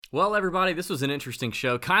Well, everybody, this was an interesting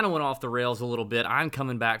show. Kind of went off the rails a little bit. I'm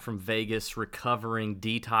coming back from Vegas, recovering,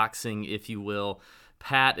 detoxing, if you will.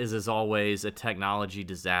 Pat is, as always, a technology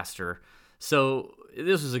disaster. So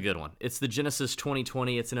this was a good one. It's the Genesis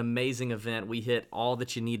 2020. It's an amazing event. We hit all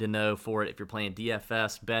that you need to know for it if you're playing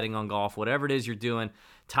DFS, betting on golf, whatever it is you're doing.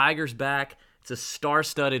 Tiger's back. It's a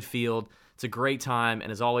star-studded field. It's a great time,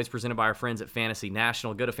 and as always, presented by our friends at Fantasy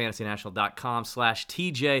National. Go to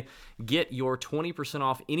fantasynational.com/TJ. Get your 20%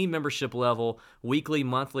 off any membership level, weekly,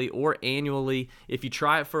 monthly, or annually. If you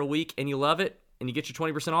try it for a week and you love it, and you get your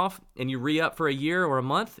 20% off, and you re-up for a year or a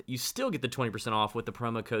month, you still get the 20% off with the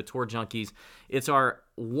promo code Tour Junkies. It's our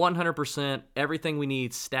 100% everything we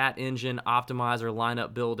need: stat engine, optimizer,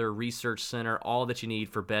 lineup builder, research center, all that you need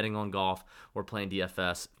for betting on golf or playing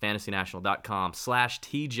DFS.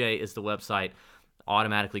 FantasyNational.com/TJ is the website.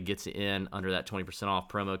 Automatically gets you in under that 20% off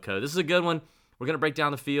promo code. This is a good one. We're going to break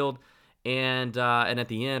down the field. And at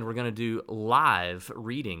the end, we're going to do live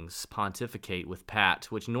readings, Pontificate with Pat,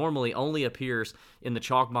 which normally only appears in the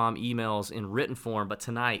Chalk Bomb emails in written form. But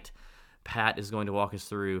tonight, Pat is going to walk us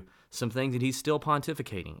through some things that he's still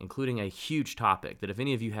pontificating, including a huge topic that if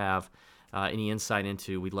any of you have any insight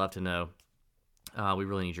into, we'd love to know. We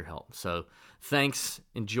really need your help. So thanks.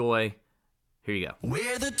 Enjoy. Here you go.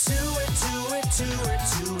 We're the Tour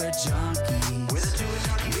Junkies.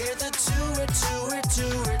 We're the Tour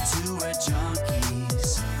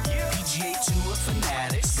Junkies. PGA Tour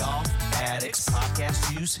fanatics, golf addicts,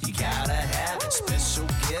 podcast juice, you gotta have it. Special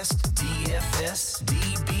guest, DFS,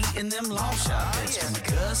 DB, and them long shot bets. From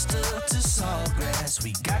Augusta to Sawgrass,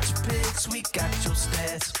 we got your picks, we got your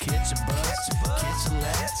stats. Catch a buzz, catch a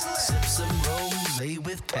laugh, sip some rosé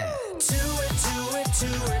with Pat. Tour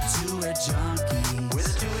Junkies.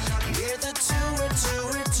 We're the Tour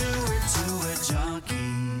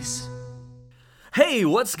Junkies. Hey,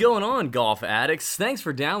 what's going on, golf addicts? Thanks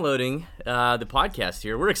for downloading the podcast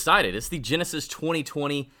here. We're excited. It's the Genesis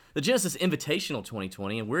 2020, the Genesis Invitational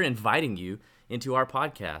 2020, and we're inviting you into our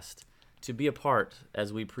podcast to be a part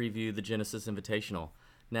as we preview the Genesis Invitational.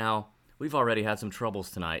 Now, we've already had some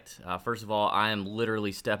troubles tonight. First of all, I am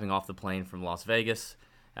literally stepping off the plane from Las Vegas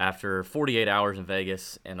after 48 hours in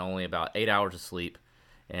Vegas and only about 8 hours of sleep.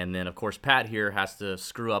 And then, of course, Pat here has to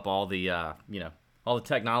screw up all the, all the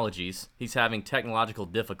technologies. He's having technological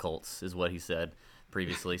difficulties, is what he said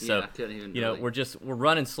previously. So, I couldn't even we're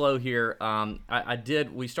running slow here.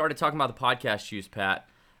 We started talking about the podcast juice, Pat.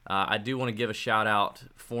 I do want to give a shout out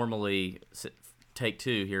formally, take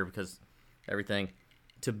two here because everything,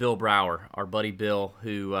 to Bill Brower, our buddy Bill,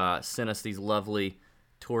 who sent us these lovely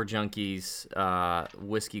Tour Junkies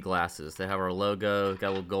whiskey glasses. They have our logo,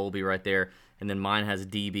 got a little Golby right there, and then mine has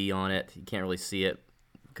DB on it. You can't really see it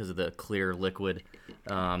because of the clear liquid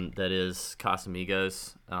that is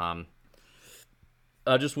Casamigos. I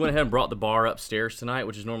just went ahead and brought the bar upstairs tonight,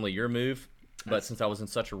 which is normally your move, but since I was in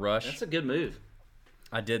such a rush, that's a good move.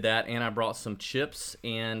 I did that, and I brought some chips,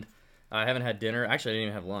 and I haven't had dinner. Actually, I didn't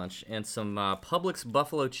even have lunch, and some Publix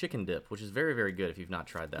Buffalo Chicken Dip, which is very, very good if you've not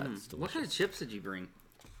tried that. It's delicious. What kind of chips did you bring?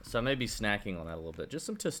 So I may be snacking on that a little bit. Just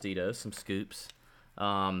some Tostitos, some scoops.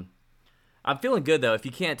 I'm feeling good, though. If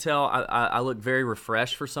you can't tell, I look very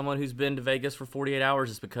refreshed for someone who's been to Vegas for 48 hours.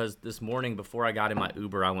 It's because this morning, before I got in my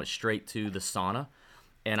Uber, I went straight to the sauna.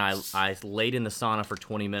 And I laid in the sauna for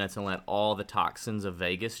 20 minutes and let all the toxins of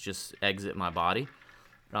Vegas just exit my body,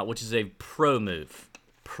 which is a pro move.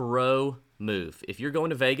 Pro move. If you're going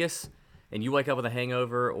to Vegas and you wake up with a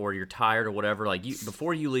hangover or you're tired or whatever,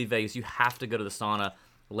 before you leave Vegas, you have to go to the sauna,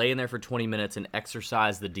 lay in there for 20 minutes, and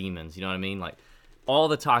exorcise the demons. You know what I mean? Like, all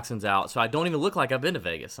the toxins out. So I don't even look like I've been to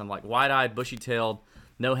Vegas. I'm like wide-eyed, bushy-tailed,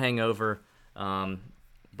 no hangover.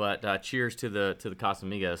 But cheers to the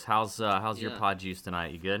Casamigos. How's your pod juice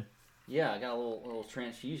tonight? You good? Yeah, I got a little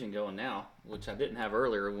transfusion going now, which I didn't have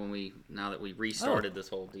earlier now that we restarted this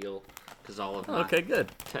whole deal because all of my good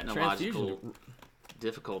technological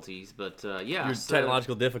difficulties. But your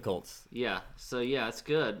technological difficulties. Yeah, so it's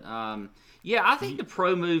good. I think the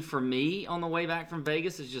pro move for me on the way back from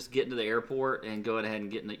Vegas is just getting to the airport and going ahead and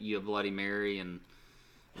getting you a Bloody Mary and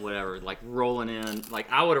whatever, like rolling in.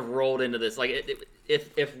 Like I would have rolled into this. Like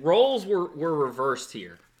if roles were reversed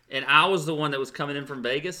here and I was the one that was coming in from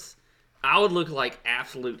Vegas, I would look like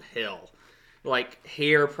absolute hell. Like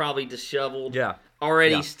hair probably disheveled. Yeah.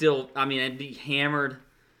 Already still, it'd be hammered.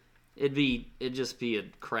 It'd just be a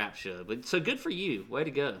crap show. But so good for you. Way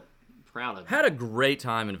to go. Proud of you. Had a great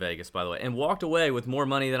time in Vegas, by the way, and walked away with more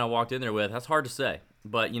money than I walked in there with. That's hard to say,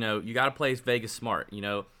 but you got to play Vegas smart.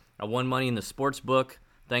 I won money in the sports book,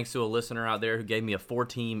 thanks to a listener out there who gave me a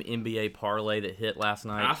 4-team NBA parlay that hit last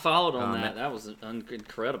night. I followed on that. That was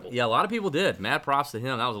incredible. Yeah, a lot of people did. Mad props to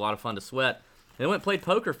him. That was a lot of fun to sweat. And went and played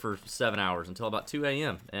poker for 7 hours until about 2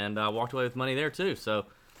 a.m. and walked away with money there too. So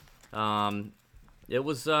it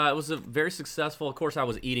was a very successful. Of course, I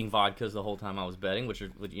was eating vodkas the whole time I was betting, which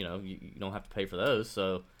you don't have to pay for those.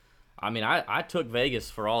 So, I mean, I took Vegas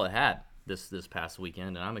for all it had this past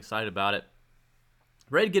weekend, and I'm excited about it.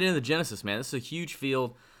 Ready to get into the Genesis, man. This is a huge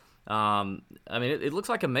field. I mean, it looks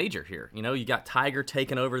like a major here. You got Tiger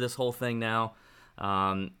taking over this whole thing now.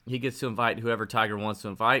 He gets to invite whoever Tiger wants to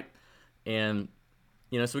invite. And,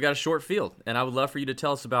 so we got a short field. And I would love for you to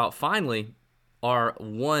tell us about, finally, our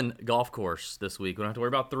one golf course this week. We don't have to worry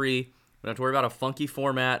about 3. We don't have to worry about a funky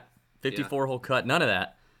format, 54-hole cut, none of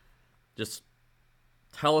that. Just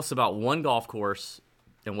tell us about one golf course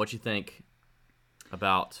and what you think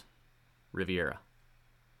about Riviera.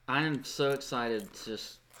 I am so excited.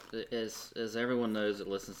 Just as everyone knows that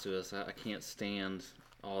listens to us, I can't stand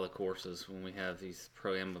all the courses when we have these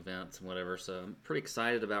Pro-Am events and whatever. So I'm pretty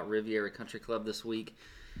excited about Riviera Country Club this week.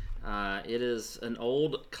 It is an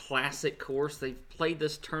old classic course. They've played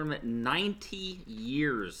this tournament 90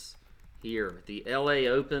 years here. The LA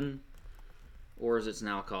Open, or as it's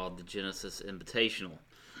now called, the Genesis Invitational.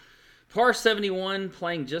 Par 71,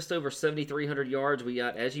 playing just over 7,300 yards. We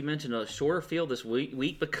got, as you mentioned, a shorter field this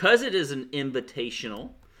week because it is an invitational.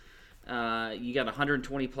 You got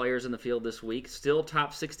 120 players in the field this week. Still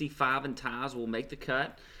top 65 in ties will make the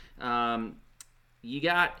cut.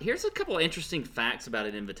 Here's a couple of interesting facts about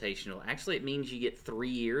an invitational. Actually, it means you get 3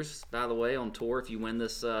 years, by the way, on tour if you win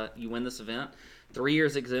this event. 3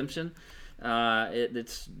 years exemption.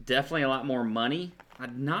 It's definitely a lot more money.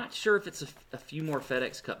 I'm not sure if it's a few more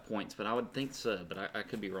FedEx Cup points, but I would think so. But I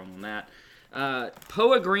could be wrong on that.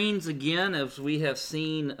 POA greens again, as we have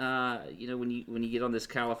seen. When you get on this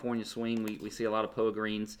California swing, we see a lot of POA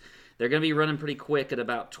greens. They're going to be running pretty quick at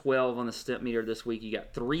about 12 on the step meter this week. You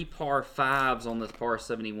got 3 par 5s on this par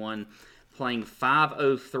 71, playing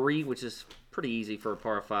 503, which is pretty easy for a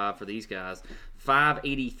par 5 for these guys.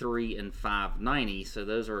 583 and 590, so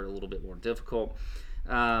those are a little bit more difficult.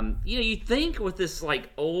 You think with this like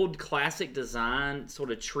old classic design, sort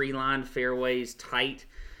of tree-lined fairways, tight,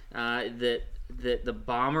 that the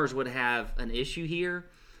Bombers would have an issue here,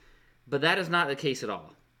 but that is not the case at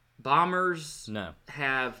all. Bombers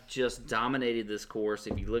have just dominated this course.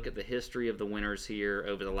 If you look at the history of the winners here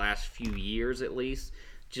over the last few years at least,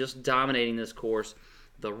 just dominating this course.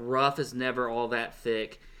 The rough is never all that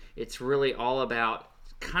thick. It's really all about,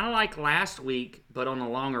 kind of like last week, but on a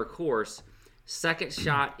longer course, second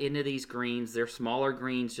shot into these greens. They're smaller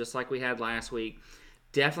greens just like we had last week.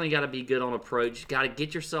 Definitely got to be good on approach. Got to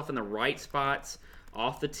get yourself in the right spots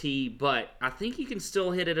off the tee, but I think you can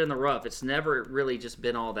still hit it in the rough. It's never really just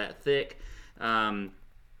been all that thick. The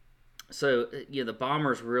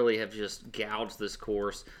Bombers really have just gouged this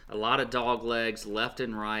course. A lot of dog legs left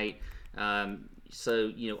and right.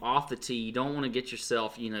 Off the tee, you don't want to get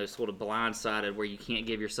yourself, sort of blindsided where you can't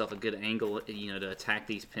give yourself a good angle, to attack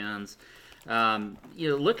these pins.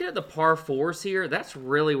 Looking at the par 4s here, that's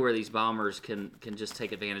really where these Bombers can just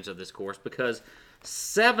take advantage of this course because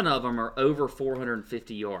 7 of them are over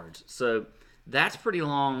 450 yards. So that's pretty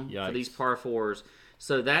long for these par 4s.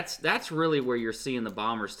 So that's really where you're seeing the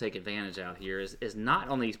Bombers take advantage out here is not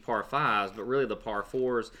on these par 5s, but really the par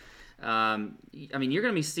 4s. You're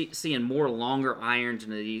going to be seeing more longer irons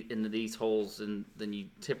into these holes than you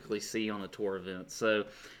typically see on a tour event. So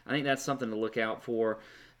I think that's something to look out for.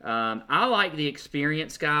 I like the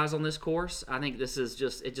experienced guys on this course. I think this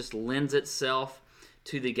is it just lends itself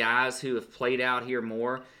to the guys who have played out here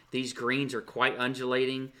more. These greens are quite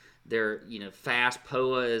undulating. They're, fast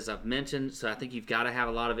POA, as I've mentioned. So I think you've got to have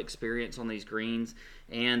a lot of experience on these greens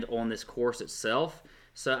and on this course itself.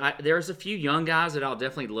 So there's a few young guys that I'll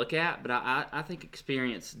definitely look at, but I think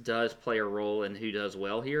experience does play a role in who does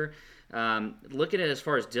well here. Looking at it as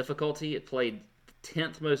far as difficulty, it played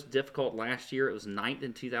 10th most difficult last year. It was 9th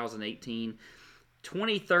in 2018,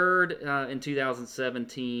 23rd in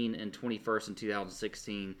 2017, and 21st in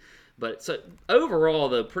 2016. But so overall,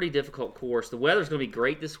 though, pretty difficult course. The weather's going to be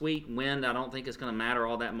great this week. Wind, I don't think it's going to matter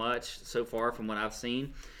all that much so far from what I've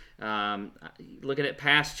seen. Looking at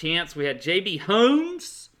past chance, we had J.B.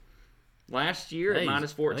 Holmes last year at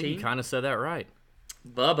minus 14. I think you kind of said that right.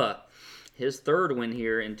 Bubba, his third win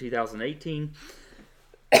here in 2018.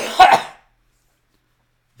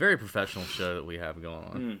 Very professional show that we have going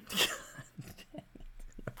on.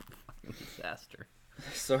 Disaster.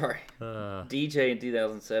 Sorry. DJ in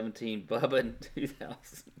 2017, Bubba in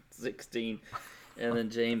 2016, and then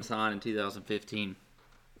James Hahn in 2015.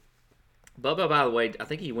 Bubba, by the way, I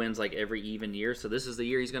think he wins like every even year, so this is the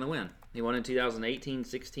year he's going to win. He won in 2018,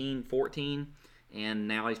 16, 14, and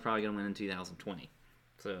now he's probably going to win in 2020.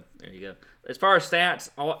 So there you go. As far as stats,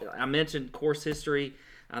 I mentioned course history.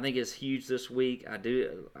 I think it's huge this week. I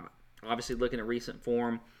do, obviously looking at recent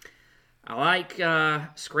form. I like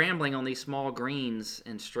scrambling on these small greens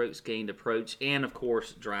and strokes gained approach, and of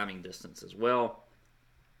course driving distance as well.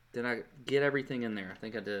 Did I get everything in there? I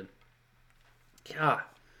think I did. God.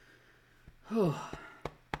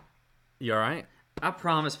 You all right? I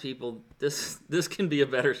promise people this can be a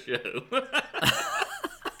better show.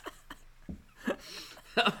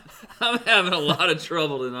 I'm having a lot of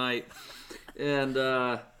trouble tonight. And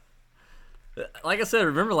like I said,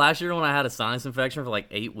 remember last year when I had a sinus infection for like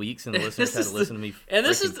 8 weeks and the listeners had to listen to me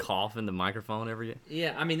cough in the microphone every day?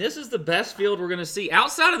 Yeah, I mean, this is the best field we're going to see.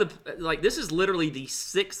 Outside of this is literally the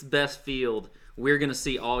 6th best field we're going to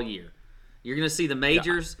see all year. You're going to see the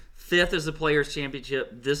majors. Yeah. 5th is the Players'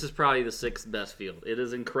 Championship. This is probably the 6th best field. It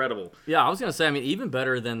is incredible. Yeah, I was going to say, I mean, even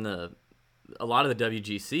better than a lot of the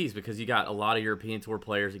WGCs because you got a lot of European Tour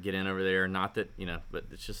players that get in over there. Not that, but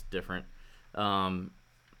it's just different.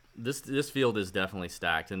 This field is definitely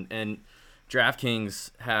stacked. And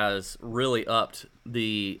DraftKings has really upped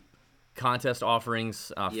the contest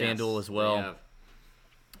offerings, FanDuel as well.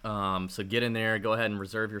 So get in there. Go ahead and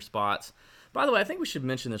reserve your spots. By the way, I think we should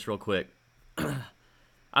mention this real quick.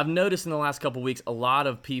 I've noticed in the last couple weeks a lot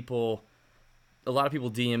of people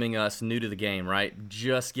DMing us new to the game, right?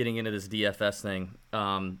 Just getting into this DFS thing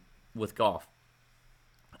with golf,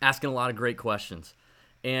 asking a lot of great questions,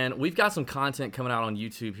 and we've got some content coming out on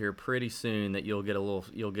YouTube here pretty soon that you'll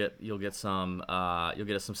get some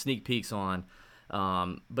sneak peeks on,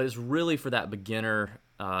 but it's really for that beginner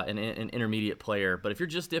and intermediate player. But if you're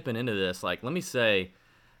just dipping into this, like, let me say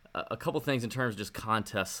a couple things in terms of just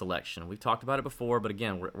contest selection. We've talked about it before, but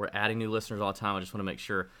again, we're adding new listeners all the time. I just want to make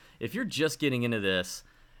sure if you're just getting into this,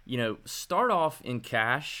 start off in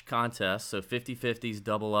cash contests, so 50-50s,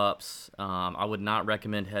 double ups. I would not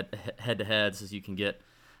recommend head-to-heads as you can get.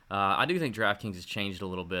 I do think DraftKings has changed a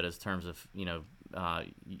little bit as terms of, you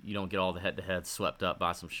don't get all the head-to-heads swept up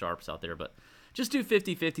by some sharps out there, but just do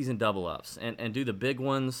 50-50s and double ups and do the big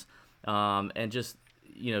ones and just,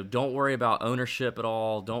 don't worry about ownership at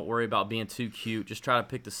all. Don't worry about being too cute. Just try to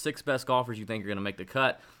pick the 6 best golfers you think are going to make the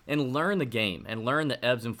cut and learn the game and learn the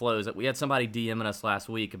ebbs and flows. That we had somebody DMing us last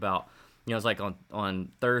week about, it was like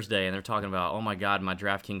on Thursday, and they're talking about, oh my God, my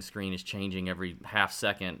DraftKings screen is changing every half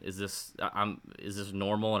second. Is this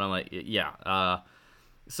normal? And I'm like, yeah.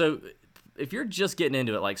 So if you're just getting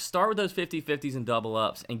into it, like, start with those 50-50s and double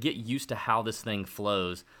ups and get used to how this thing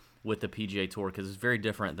flows with the PGA Tour, because it's very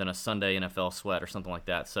different than a Sunday NFL sweat or something like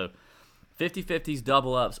that. So 50-50s,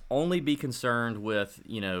 double ups, only be concerned with,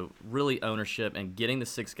 really ownership and getting the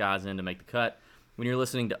 6 guys in to make the cut. When you're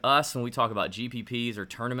listening to us, when we talk about GPPs or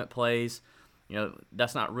tournament plays,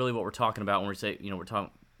 that's not really what we're talking about when we say, we're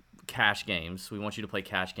talking cash games. We want you to play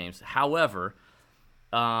cash games. However,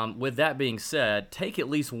 with that being said, take at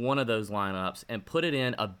least one of those lineups and put it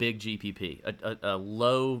in a big GPP, a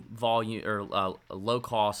low volume or a low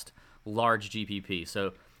cost, large GPP.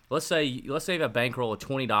 So let's say you have a bankroll of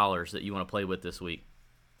 $20 that you want to play with this week.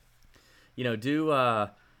 Do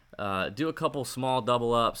a couple small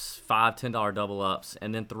double ups, $5, $10 double ups,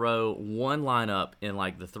 and then throw one lineup in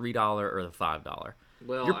like the $3 or the $5.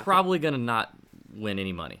 Well, you're probably going to not win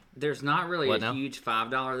any money. There's not really huge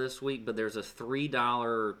 $5 this week, but there's a $3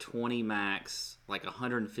 20 max, like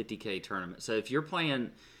 $150K tournament. So if you're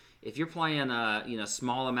playing a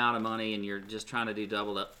small amount of money and you're just trying to do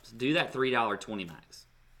double ups, do that $3 20 max.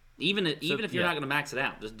 Even if you're not going to max it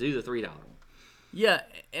out, just do the $3 one. Yeah,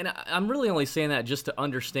 and I'm really only saying that just to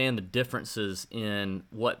understand the differences in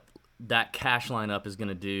what that cash lineup is going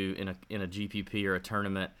to do in a GPP or a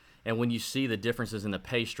tournament. And when you see the differences in the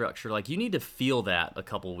pay structure, like, you need to feel that a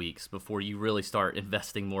couple weeks before you really start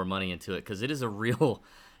investing more money into it, because it is a real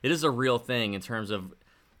thing in terms of,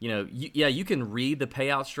 you can read the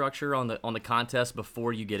payout structure on the contest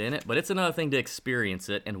before you get in it, but it's another thing to experience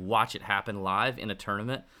it and watch it happen live in a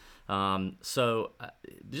tournament. So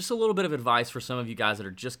just a little bit of advice for some of you guys that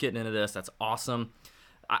are just getting into this. That's awesome.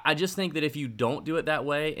 I just think that if you don't do it that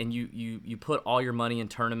way and you put all your money in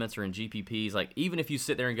tournaments or in GPPs, like, even if you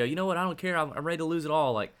sit there and go, you know what, I don't care, I'm ready to lose it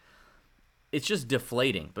all, like, it's just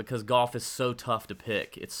deflating because golf is so tough to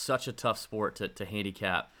pick. It's such a tough sport to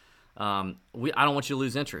handicap. I don't want you to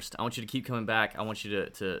lose interest. I want you to keep coming back. I want you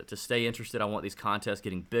to stay interested. I want these contests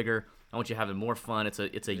getting bigger. I want you having more fun. It's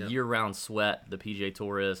a year-round sweat, the PGA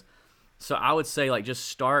Tour is. So I would say, like, just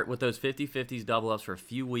start with those 50-50s double ups for a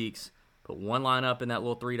few weeks. Put one lineup in that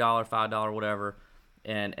little $3, $5, whatever,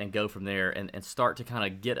 and go from there and start to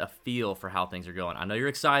kind of get a feel for how things are going. I know you're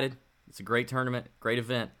excited. It's a great tournament, great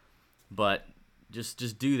event, but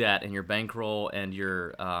just do that, and your bankroll and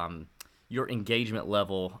your engagement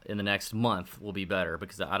level in the next month will be better,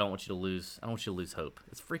 because I don't want you to lose. I don't want you to lose hope.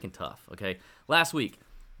 It's freaking tough. Okay, last week,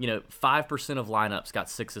 5% of lineups got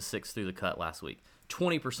 6 of 6 through the cut last week.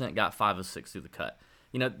 20% got 5 of 6 through the cut.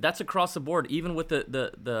 That's across the board, even with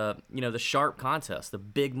the sharp contest, the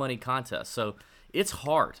big money contest. So it's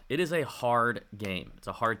hard. It is a hard game. It's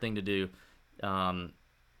a hard thing to do.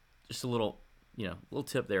 Just a little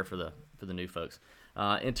tip there for the new folks.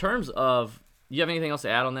 In terms of, you have anything else to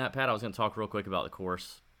add on that, Pat? I was going to talk real quick about the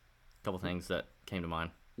course. A couple things that came to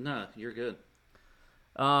mind. No, you're good.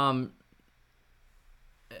 Other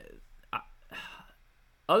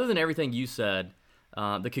than everything you said,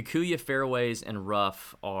 the Kikuyu fairways and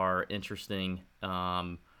rough are interesting.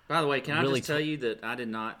 By the way, can I just tell you that I did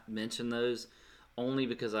not mention those only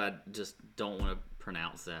because I just don't want to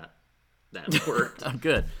pronounce that word. I'm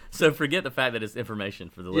good. So forget the fact that it's information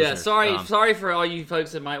for the listeners. Yeah, sorry for all you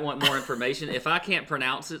folks that might want more information. If I can't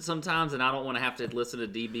pronounce it sometimes and I don't want to have to listen to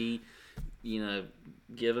DB,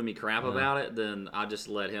 giving me crap about it, then I'll just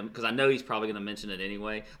let him, because I know he's probably going to mention it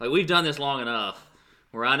anyway. Like, we've done this long enough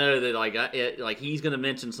where I know that he's going to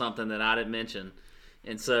mention something that I didn't mention,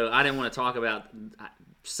 and so I didn't want to talk about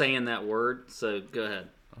saying that word. So go ahead.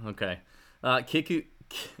 Okay, I just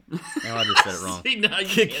said it wrong. See,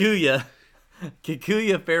 no,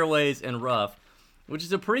 Kikuyu fairways and rough, which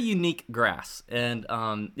is a pretty unique grass, and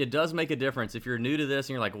it does make a difference. If you're new to this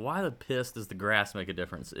and you're like, why the piss does the grass make a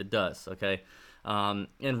difference? It does. Okay, and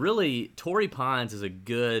really, Torrey Pines is a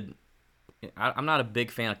good. I'm not a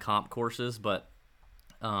big fan of comp courses, but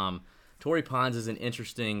Torrey Pines is an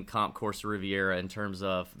interesting comp course to Riviera in terms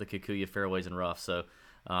of the Kikuyu fairways and rough. So,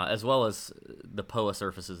 as well as the POA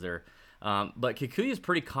surfaces there. But Kikuyu is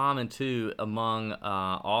pretty common too among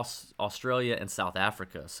Australia and South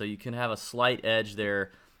Africa. So you can have a slight edge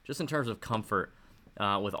there just in terms of comfort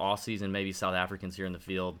with Aussies and maybe South Africans here in the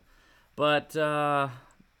field. But, the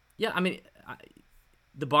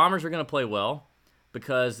Bombers are going to play well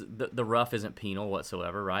because the rough isn't penal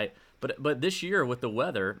whatsoever, right? But this year, with the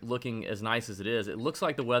weather looking as nice as it is, it looks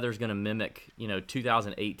like the weather is going to mimic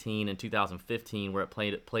 2018 and 2015, where it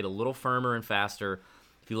played a little firmer and faster.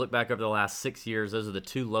 If you look back over the last 6 years, those are the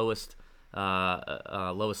two lowest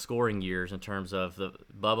scoring years in terms of the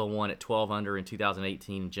Bubba won at 12 under in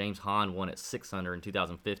 2018, and James Hahn won at 6 under in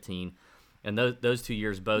 2015, and those 2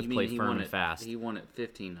 years both played firm and fast. He won at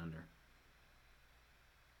 15 under.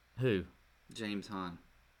 Who? James Hahn.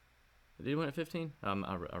 Did he win at 15?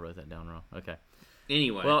 I wrote that down wrong. Okay.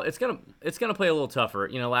 Anyway, well, it's gonna play a little tougher.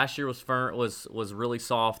 Last year was really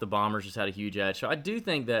soft. The Bombers just had a huge edge. So I do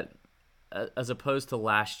think that, as opposed to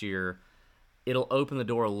last year, it'll open the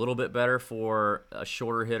door a little bit better for a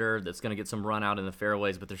shorter hitter that's going to get some run out in the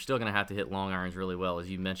fairways, but they're still going to have to hit long irons really well, as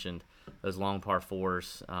you mentioned, those long par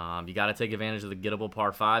fours. You got to take advantage of the gettable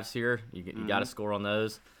par fives here. You got to score on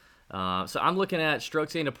those. So I'm looking at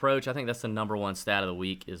strokes gained approach. I think that's the number one stat of the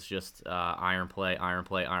week, is just iron play, iron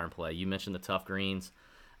play, iron play. You mentioned the tough greens.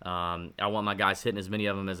 I want my guys hitting as many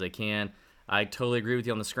of them as they can. I totally agree with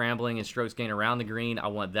you on the scrambling and strokes gained around the green. I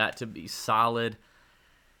want that to be solid.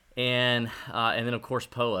 And then, of course,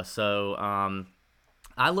 POA. So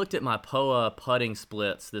I looked at my POA putting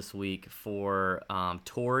splits this week for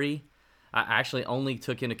Torrey. I actually only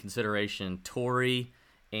took into consideration Torrey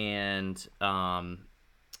and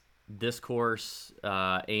this course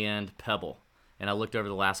and Pebble. And I looked over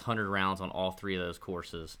the last 100 rounds on all three of those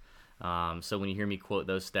courses. So when you hear me quote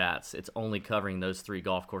those stats, it's only covering those three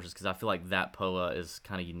golf courses because I feel like that POA is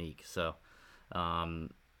kind of unique. So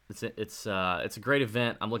it's a great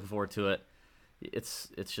event. I'm looking forward to it. It's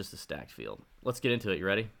just a stacked field. Let's get into it. You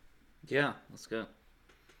ready? Yeah, let's go.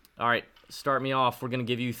 All right, start me off. We're going to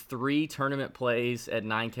give you 3 tournament plays at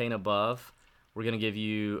 9K and above. We're going to give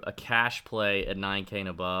you a cash play at 9K and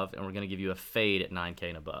above, and we're going to give you a fade at 9K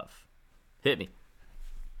and above. Hit me.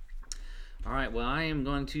 All right, well, I am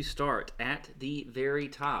going to start at the very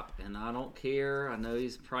top, and I don't care. I know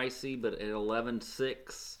he's pricey, but at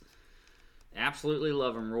 11.6, absolutely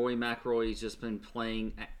love him. Rory McIlroy has just been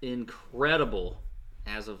playing incredible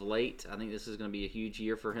as of late. I think this is going to be a huge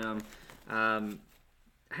year for him.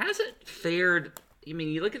 Hasn't fared. I mean,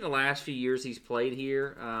 you look at the last few years he's played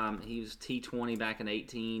here. He was T20 back in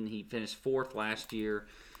 18. He finished 4th last year,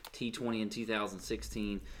 T20 in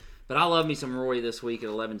 2016. But I love me some Rory this week at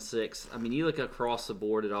 11.6. I mean, you look across the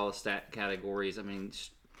board at all the stat categories. I mean,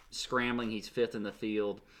 scrambling, he's 5th in the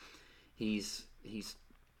field. He's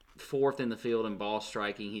 4th in the field in ball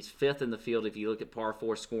striking. He's 5th in the field if you look at par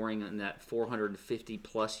 4 scoring and that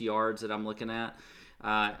 450-plus yards that I'm looking at.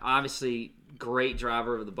 Obviously, great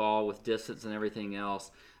driver of the ball with distance and everything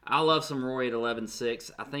else. I love some Rory at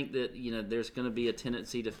 11.6. I think that there's going to be a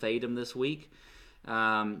tendency to fade him this week,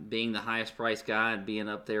 being the highest priced guy and being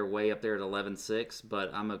up there, way up there at 11.6.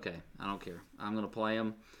 But I'm okay. I don't care. I'm going to play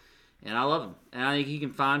him. And I love him. And I think you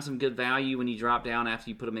can find some good value when you drop down after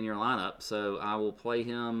you put him in your lineup. So I will play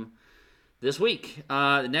him this week.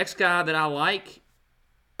 The next guy that I like,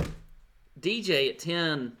 DJ at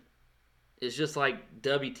 10, is just like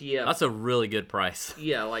WTF. That's a really good price.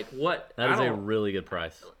 Yeah, like what? That is a really good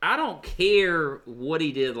price. I don't care what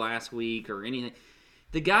he did last week or anything.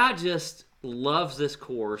 The guy just loves this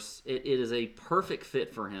course. It is a perfect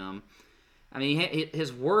fit for him. I mean,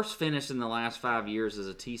 his worst finish in the last 5 years is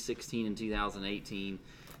a T16 in 2018.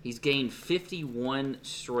 He's gained 51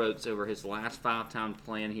 strokes over his last 5 times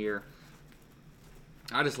playing here.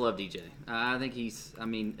 I just love DJ. I think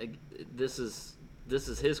this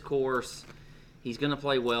is his course. He's going to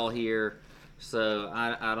play well here. So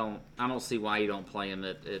I don't see why you don't play him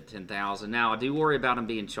at 10,000. Now, I do worry about him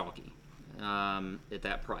being chalky at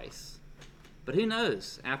that price. But who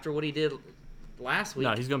knows? After what he did last week.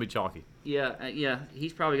 No, he's going to be chalky. Yeah,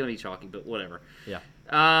 he's probably going to be chalky, but whatever. Yeah.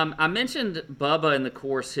 I mentioned Bubba in the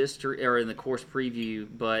course history or in the course preview,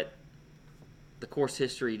 but the course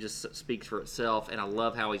history just speaks for itself, and I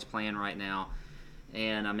love how he's playing right now.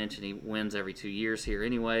 And I mentioned he wins every 2 years here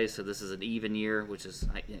anyway, so this is an even year, which is,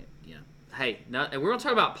 hey, we're going to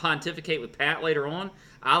talk about pontificate with Pat later on.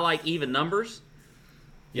 I like even numbers.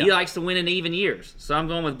 Yeah. He likes to win in even years. So I'm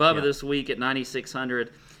going with Bubba this week at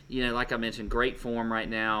 9,600. Like I mentioned, great form right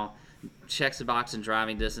now. Checks the box in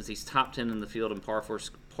driving distance. He's top 10 in the field in par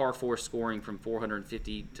 4 scoring from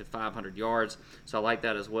 450 to 500 yards. So I like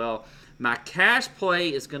that as well. My cash play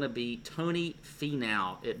is going to be Tony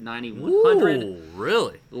Finau at 9,100. Ooh,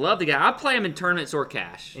 really? Love the guy. I play him in tournaments or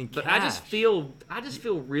cash. In but cash. I just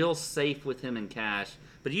feel real safe with him in cash.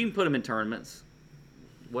 But you can put him in tournaments,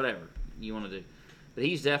 whatever you want to do. But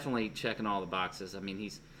he's definitely checking all the boxes. I mean,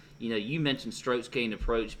 he's, you mentioned strokes gained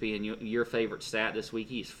approach being your favorite stat this week.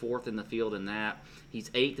 He's 4th in the field in that. He's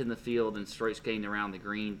 8th in the field in strokes gained around the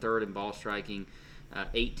green, 3rd in ball striking,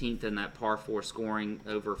 18th in that par 4 scoring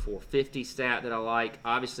over 450 stat that I like.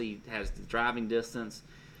 Obviously has the driving distance,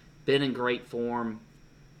 been in great form.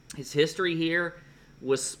 His history here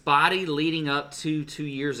was spotty leading up to 2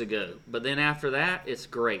 years ago. But then after that, it's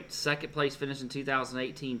great. Second place finish in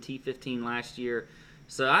 2018, T15 last year.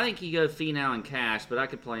 So I think you go Finau in cash, but I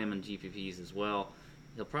could play him in GPPs as well.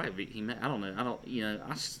 He'll probably be. I don't know.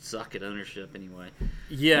 I suck at ownership anyway.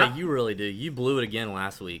 Yeah, you really do. You blew it again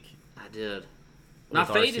last week. I did. Now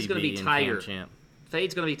Fade is going to be Tiger.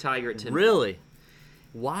 Fade's going to be Tiger at 10. Really?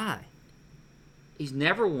 Why? He's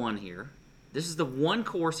never won here. This is the one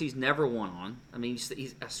course he's never won on. I mean,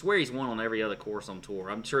 I swear he's won on every other course on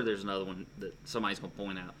tour. I'm sure there's another one that somebody's going to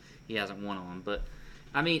point out he hasn't won on. But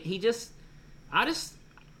I mean,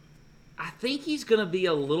 I think he's going to be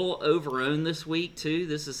a little overowned this week too.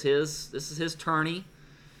 This is his tourney.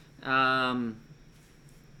 I'm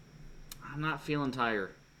not feeling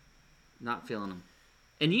Tiger. Not feeling him.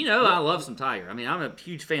 And I love some Tiger. I mean, I'm a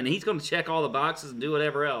huge fan. He's going to check all the boxes and do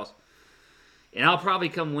whatever else. And I'll probably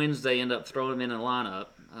come Wednesday end up throwing him in a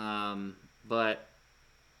lineup. But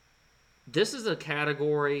this is a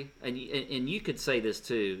category, and you could say this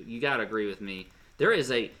too. You got to agree with me.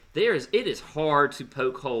 It is hard to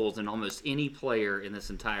poke holes in almost any player in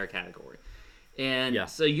this entire category. And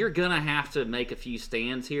so you're going to have to make a few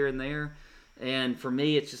stands here and there. And for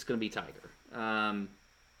me, it's just going to be Tiger.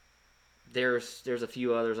 There's a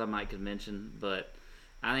few others I might could mention, but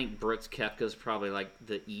I think Brooks Koepka is probably like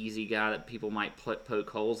the easy guy that people might poke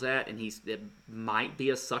holes at, and it might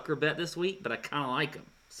be a sucker bet this week, but I kind of like him.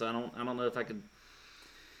 So I don't know if I could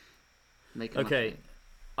make him. Okay.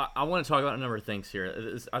 I want to talk about a number of things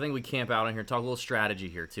here. I think we camp out on here, talk a little strategy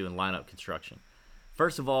here, too, in lineup construction.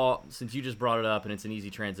 First of all, since you just brought it up and it's an easy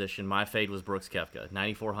transition, my fade was Brooks Koepka,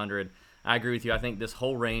 9,400. I agree with you. I think this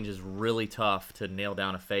whole range is really tough to nail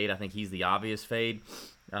down a fade. I think he's the obvious fade.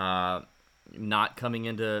 Not coming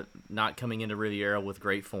into Riviera with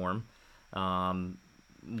great form. People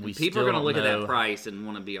are going to look at that price and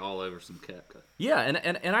want to be all over some Koepka. Yeah,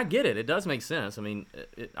 and I get it. It does make sense. I mean,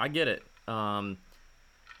 I get it.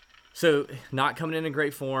 So not coming in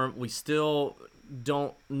great form. We still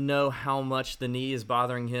don't know how much the knee is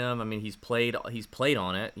bothering him. I mean, he's played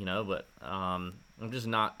on it, but I'm just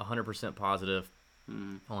not 100% positive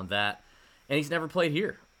on that. And he's never played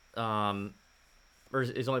here. Or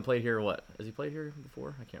he's only played here what? Has he played here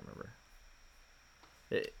before? I can't remember.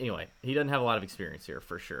 Anyway, he doesn't have a lot of experience here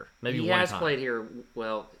for sure. Maybe He one has time. played here.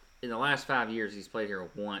 Well, in the last 5 years, he's played here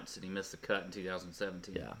once, and he missed the cut in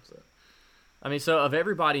 2017. Yeah. So. I mean, so of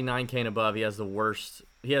everybody 9K and above, he has the worst.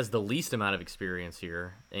 He has the least amount of experience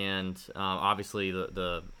here, and obviously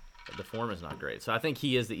the form is not great. So I think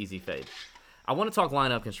he is the easy fade. I want to talk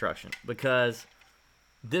lineup construction because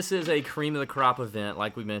this is a cream of the crop event,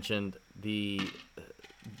 like we mentioned. The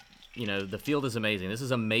field is amazing. This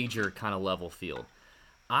is a major kind of level field.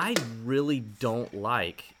 I really don't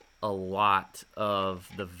like a lot of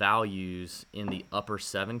the values in the upper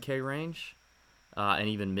 7K range and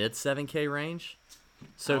even mid 7K range.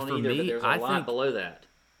 So for but me, there's a I lot think below that,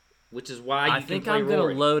 which is why you I can think play I'm going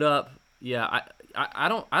Rory. to load up. Yeah, I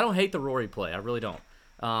don't hate the Rory play. I really don't.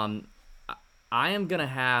 I am going to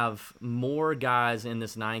have more guys in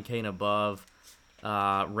this 9K and above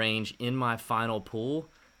range in my final pool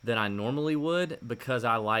than I normally would because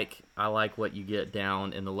I like what you get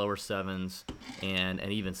down in the lower 7s and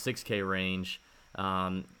even 6K range.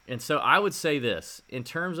 And so I would say this. In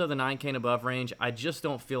terms of the 9K and above range, I just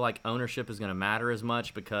don't feel like ownership is going to matter as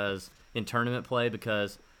much because in tournament play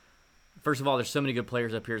because, first of all, there's so many good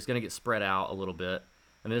players up here. It's going to get spread out a little bit.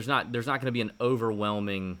 I mean, there's not going to be an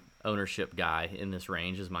overwhelming ownership guy in this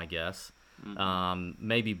range is my guess.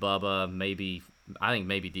 Maybe Bubba, I think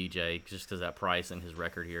maybe DJ, just because of that price and his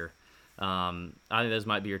record here. I think those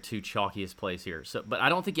might be your two chalkiest plays here. So, but I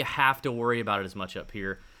don't think you have to worry about it as much up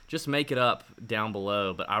here. Just make it up down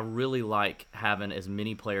below. But I really like having as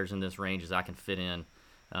many players in this range as I can fit in,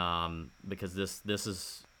 because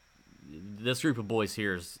this group of boys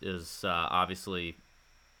here is obviously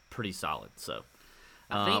pretty solid. So.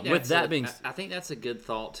 With that being, I think that's a good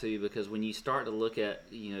thought too, because when you start to look at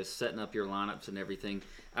setting up your lineups and everything,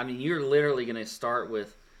 I mean you're literally going to start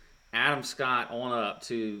with Adam Scott on up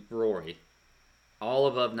to Rory, all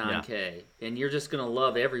above 9K, and you're just going to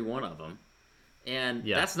love every one of them, and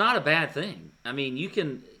that's not a bad thing. I mean you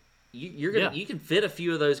can fit a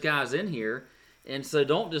few of those guys in here, and so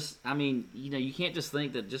don't just you can't just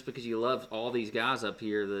think that just because you love all these guys up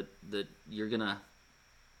here that you're gonna.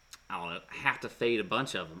 I don't know, have to fade a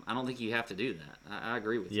bunch of them. I don't think you have to do that. I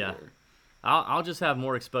agree with you there. I'll just have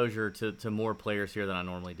more exposure to more players here than I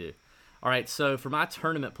normally do. All right, so for my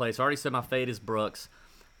tournament plays, I already said my fade is Brooks.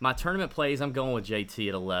 My tournament plays, I'm going with JT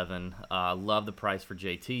at 11. Love the price for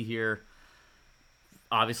JT here.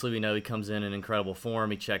 Obviously, we know he comes in incredible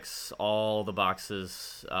form. He checks all the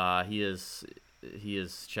boxes. He is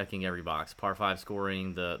checking every box. Par 5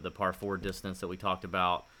 scoring, the par 4 distance that we talked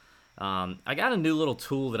about. I got a new little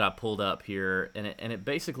tool that I pulled up here, and it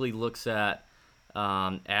basically looks at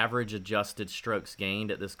average adjusted strokes gained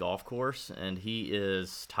at this golf course, and he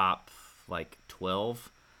is top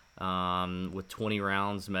 12 with 20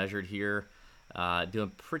 rounds measured here,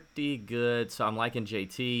 doing pretty good. So I'm liking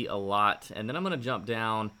JT a lot, and then I'm going to jump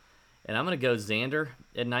down, and I'm going to go Xander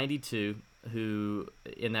at 92, who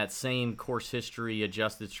in that same course history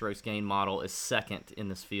adjusted strokes gained model is second in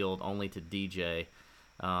this field, only to DJ.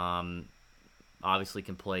 Obviously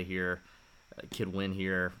can play here, could win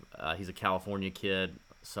here. He's a California kid,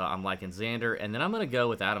 so I'm liking Xander. And then I'm going to go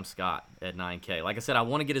with Adam Scott at 9K. Like I said, I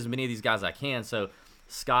want to get as many of these guys as I can, so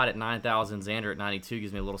Scott at 9,000, Xander at 92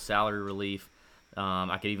 gives me a little salary relief.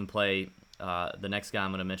 I could even play the next guy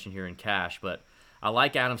I'm going to mention here in cash, but I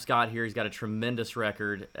like Adam Scott here. He's got a tremendous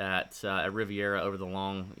record at Riviera over the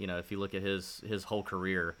long, if you look at his whole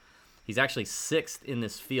career. He's actually 6th in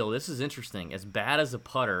this field. This is interesting. As bad as a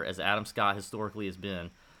putter as Adam Scott historically has been,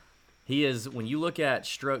 he is, when you look at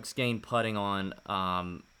strokes gained putting on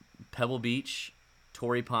Pebble Beach,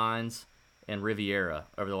 Torrey Pines, and Riviera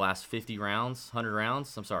over the last 100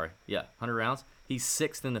 rounds, he's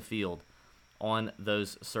 6th in the field on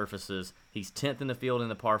those surfaces. He's 10th in the field in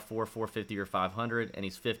the par 4, 450, or 500, and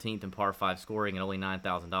he's 15th in par 5 scoring at only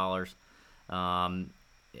 $9,000.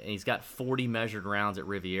 He's got 40 measured rounds at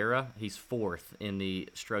Riviera. He's 4th in the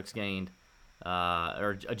strokes gained,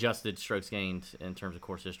 or adjusted strokes gained in terms of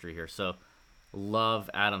course history here. So, love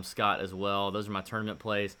Adam Scott as well. Those are my tournament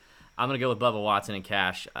plays. I'm going to go with Bubba Watson and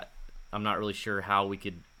cash. I'm not really sure how we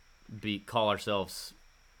could call ourselves,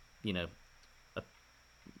 a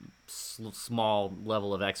small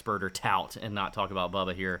level of expert or tout and not talk about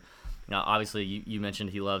Bubba here. Now, obviously, you mentioned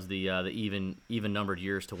he loves the even numbered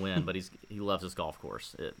years to win, but he loves this golf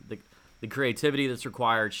course. The creativity that's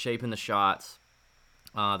required, shaping the shots,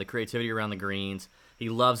 the creativity around the greens. He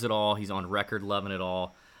loves it all. He's on record loving it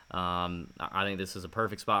all. I think this is a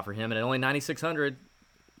perfect spot for him. And at only 9,600,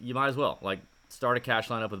 you might as well start a cash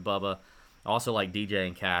lineup with Bubba. Also like DJ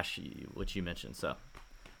and cash, which you mentioned. So,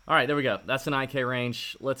 all right, there we go. That's the 9K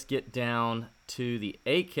range. Let's get down to the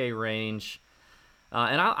 8K range.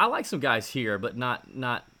 I like some guys here, but not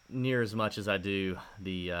near as much as I do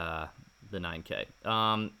the 9K.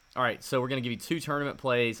 All right, so we're going to give you 2 tournament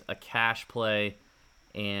plays, a cash play,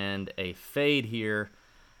 and a fade here.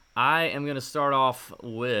 I am going to start off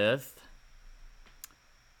with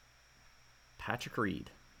Patrick Reed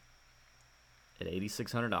at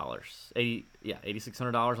 $8,600.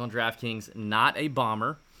 $8,600 on DraftKings. Not a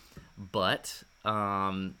bomber, but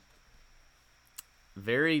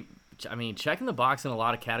checking the box in a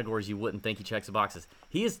lot of categories you wouldn't think he checks the boxes.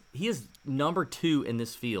 He is number 2 in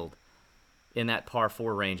this field in that par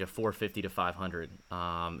 4 range of 450 to 500.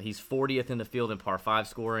 He's 40th in the field in par 5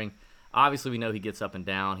 scoring. Obviously, we know he gets up and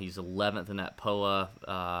down. He's 11th in that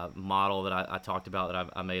POA model that I talked about that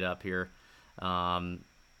I made up here.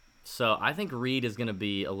 So I think Reed is going to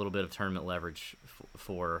be a little bit of tournament leverage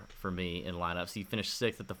for me in lineups. He finished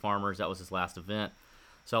 6th at the Farmers. That was his last event.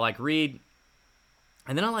 So I like Reed.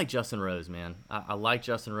 And then I like Justin Rose, man. I like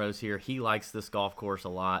Justin Rose here. He likes this golf course a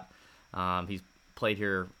lot. He's played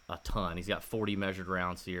here a ton. He's got 40 measured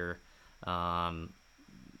rounds here.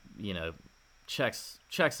 Checks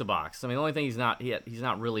the box. I mean, the only thing he's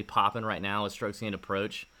not really popping right now is strokes gained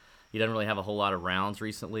approach. He doesn't really have a whole lot of rounds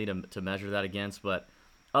recently to measure that against. But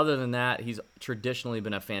other than that, he's traditionally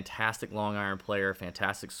been a fantastic long iron player,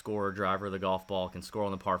 fantastic scorer, driver of the golf ball, can score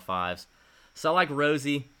on the par 5s. So I like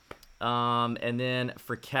Rosie. And then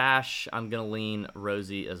for cash, I'm going to lean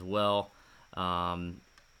Rosie as well. And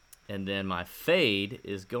then my fade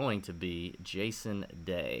is going to be Jason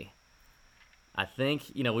Day. I think,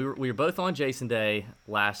 we were both on Jason Day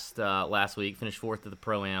last week, finished 4th at the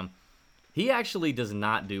Pro-Am. He actually does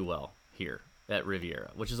not do well here at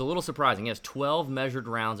Riviera, which is a little surprising. He has 12 measured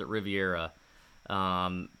rounds at Riviera,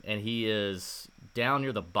 and he is down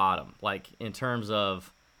near the bottom, like in terms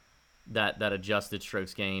of that adjusted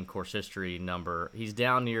strokes gained course history number. He's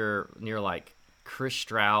down near like Chris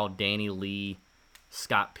Stroud, Danny Lee,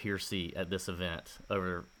 Scott Piercy at this event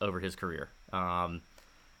over his career.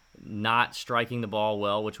 Not striking the ball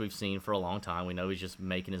well, which we've seen for a long time. We know he's just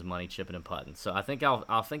making his money chipping and putting. So I think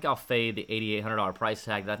I'll fade the $8,800 price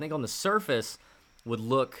tag that I think on the surface would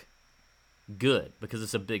look good because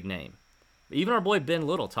it's a big name. Even our boy Ben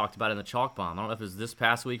Little talked about it in the Chalk Bomb. I don't know if it was this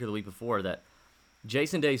past week or the week before that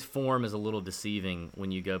Jason Day's form is a little deceiving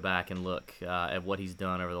when you go back and look at what he's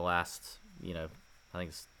done over the last, I think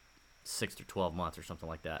it's 6 to 12 months or something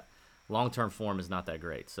like that. Long-term form is not that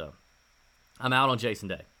great. So I'm out on Jason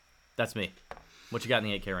Day. That's me. What you got in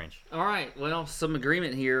the 8K range? All right. Well, some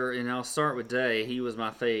agreement here, and I'll start with Day. He was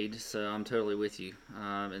my fade, so I'm totally with you.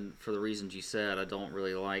 And for the reasons you said, I don't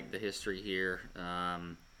really like the history here.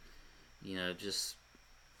 Just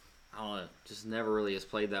never really has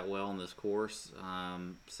played that well on this course.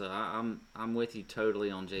 So I'm with you totally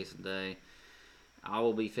on Jason Day. I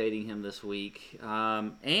will be fading him this week.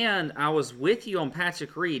 And I was with you on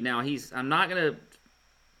Patrick Reed. Now I'm not going to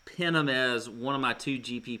pin him as one of my 2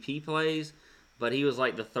 GPP plays, but he was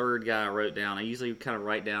like the 3rd guy I wrote down. I usually kind of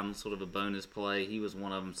write down sort of a bonus play. He was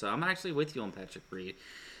one of them. So I'm actually with you on Patrick Reed.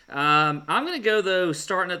 I'm going to go, though,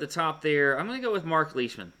 starting at the top there. I'm going to go with Mark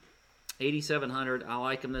Leishman. 8,700. I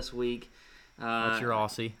like him this week. What's your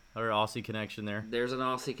Aussie or Aussie connection there? There's an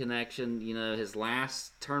Aussie connection. His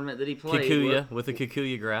last tournament that he played with the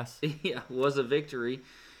Kikuyu grass. Yeah, was a victory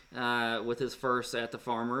with his first at the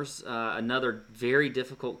Farmers. Another very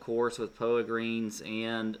difficult course with POA greens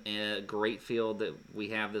and a great field that we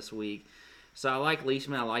have this week. So I like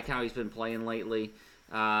Leishman. I like how he's been playing lately.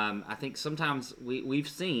 I think sometimes we've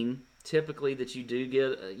seen typically that you do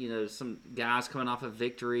get some guys coming off a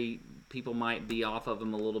victory. People might be off of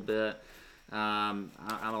him a little bit.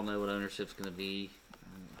 I don't know what ownership's going to be.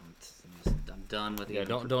 I'm done with it. Yeah,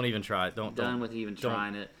 don't even try it.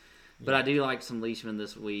 Trying it. But I do like some Leishman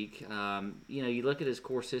this week. You look at his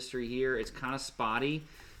course history here; it's kind of spotty.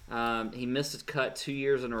 He missed his cut 2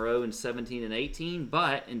 years in a row in 17 and 18,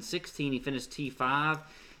 but in 16 he finished T5,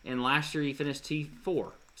 and last year he finished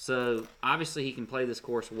T4. So obviously he can play this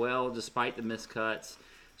course well despite the missed cuts.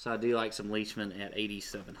 So I do like some Leishman at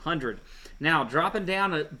 8,700. Now, dropping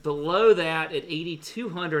down below that at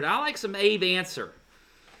 8,200, I like some Abe Answer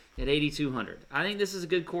at 8,200. I think this is a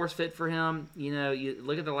good course fit for him. You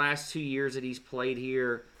look at the last 2 years that he's played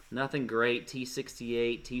here, nothing great,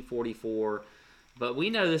 T68, T44. But we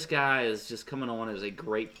know this guy is just coming on as a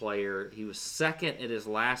great player. He was 2nd at his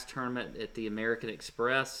last tournament at the American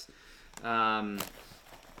Express. You want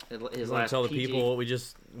to tell the people what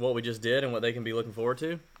we just did and what they can be looking forward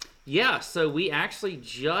to? Yeah, so we actually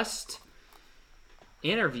just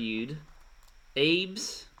interviewed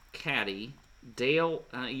Abe's caddy, Dale.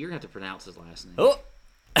 You're going to have to pronounce his last name. Oh!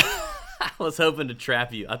 I was hoping to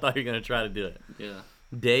trap you. I thought you were going to try to do it. Yeah.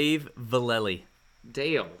 Dave Vallely.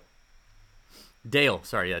 Dale. Dale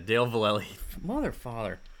Vallely. Mother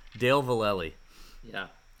father. Dale Vallely. Yeah.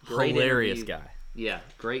 Hilarious interview. guy. Yeah,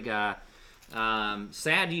 great guy.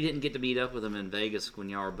 Sad you didn't get to meet up with him in Vegas when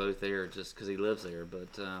y'all were both there, just because he lives there.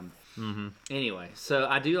 But anyway, so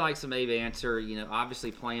I do like some Abe Answer.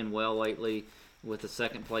 Obviously playing well lately with the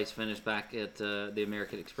second place finish back at the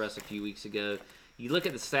American Express a few weeks ago. You look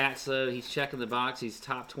at the stats, though. He's checking the box. He's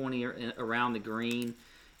top 20 around the green.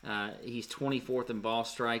 He's 24th in ball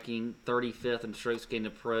striking, 35th in strokes gained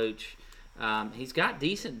approach. He's got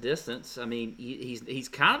decent distance. I mean, he's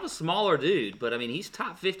kind of a smaller dude, but I mean, he's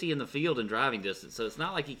top 50 in the field in driving distance, so it's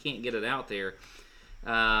not like he can't get it out there.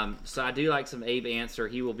 So I do like some Abe Answer.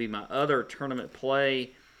 He will be my other tournament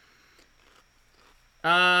play.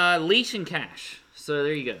 Leash and Cash. So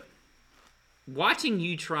there you go. Watching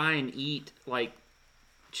you try and eat like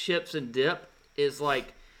chips and dip is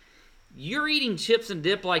like you're eating chips and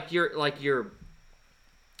dip like you're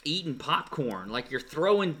eating popcorn, like you're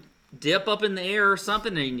throwing dip up in the air or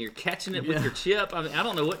something, and you're catching it with your chip. I mean, I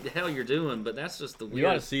don't know what the hell you're doing, but that's just the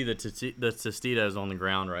weirdest. You got to see the Tostitos on the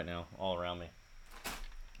ground right now, all around me.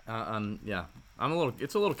 Yeah,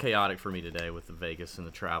 it's a little chaotic for me today with the Vegas and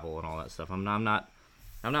the travel and all that stuff. I'm not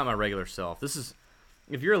my regular self. This is,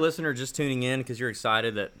 if you're a listener just tuning in because you're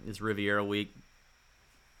excited that it's Riviera week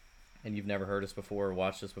and you've never heard us before or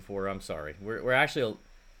watched us before, I'm sorry. We're actually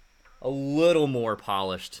a little more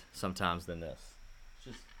polished sometimes than this.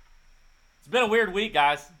 It's been a weird week,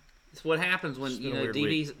 guys. It's what happens when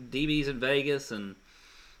DB's in Vegas and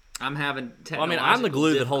I'm having technological Well, I mean, I'm the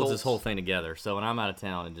glue that holds difficulties. this whole thing together. So when I'm out of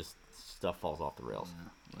town and just stuff falls off the rails.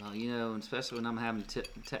 Well, especially when I'm having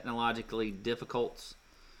technologically difficulties,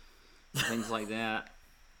 things like that.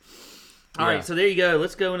 All right, so there you go.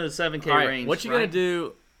 Let's go into the 7K range. What you gonna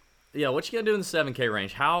do? Yeah, what you gonna do in the 7K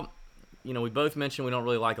range? How? We both mentioned we don't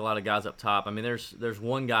really like a lot of guys up top. I mean, there's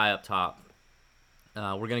one guy up top.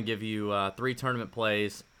 We're going to give you 3 tournament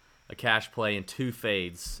plays, a cash play, and 2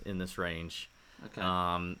 fades in this range.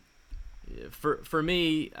 Okay. For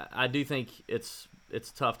me, I do think it's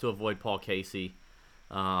tough to avoid Paul Casey.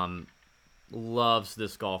 Loves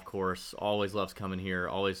this golf course. Always loves coming here.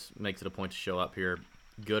 Always makes it a point to show up here.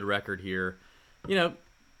 Good record here.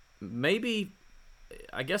 Maybe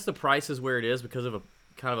I guess the price is where it is because of a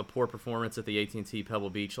kind of a poor performance at the AT&T Pebble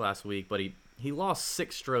Beach last week, but he lost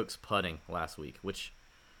 6 strokes putting last week, which,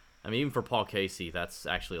 I mean, even for Paul Casey, that's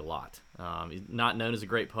actually a lot. He's not known as a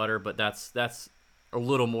great putter, but that's a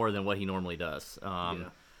little more than what he normally does.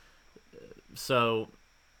 So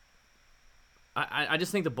I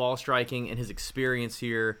just think the ball striking and his experience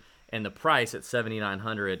here and the price at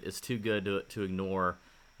 $7,900 is too good to ignore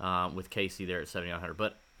with Casey there at $7,900.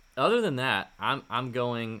 But other than that, I'm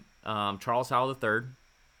going Charles Howell III.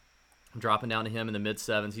 I'm dropping down to him in the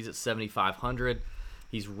mid-7s. He's at 7,500.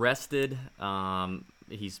 He's rested.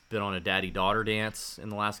 He's been on a daddy-daughter dance in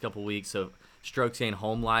the last couple weeks, so strokes gained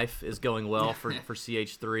home life is going well for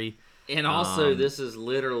CH3. And also, this is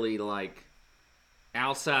literally like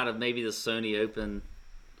outside of maybe the Sony Open.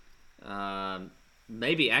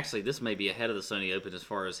 Maybe actually this may be ahead of the Sony Open as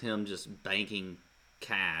far as him just banking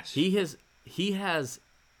cash. He has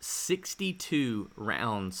 62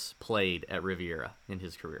 rounds played at Riviera in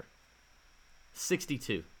his career.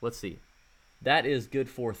 62. Let's see. That is good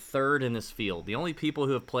for third in this field. The only people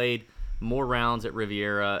who have played more rounds at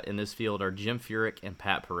Riviera in this field are Jim Furyk and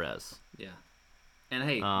Pat Perez. Yeah. And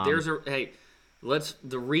hey,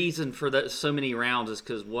 the reason for that so many rounds is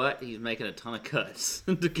because he's making a ton of cuts.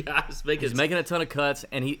 The guy's making a ton of cuts,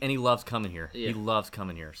 and he loves coming here. Yeah. He loves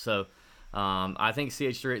coming here. So I think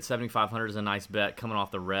CH3 at 7,500 is a nice bet coming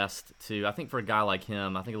off the rest too. I think for a guy like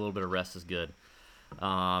him, I think a little bit of rest is good.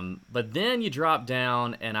 But then you drop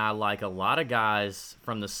down, and I like a lot of guys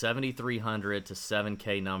from the 7,300 to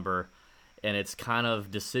 7K number, and it's kind of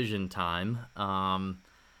decision time.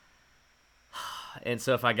 And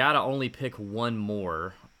so if I got to only pick one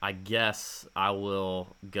more, I guess I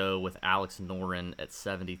will go with Alex Noren at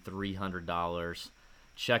 $7,300.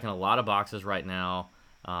 Checking a lot of boxes right now.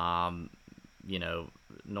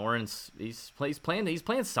 Noren's he's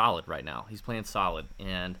playing solid right now. He's playing solid,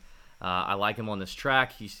 and I like him on this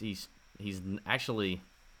track. He's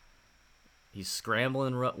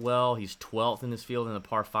scrambling well. He's 12th in this field in the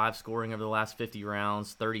par 5 scoring over the last 50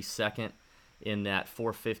 rounds, 32nd in that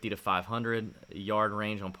 450 to 500 yard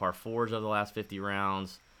range on par 4s over the last 50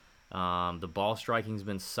 rounds. The ball striking's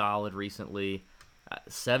been solid recently.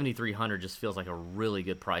 7,300 just feels like a really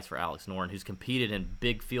good price for Alex Noren, who's competed in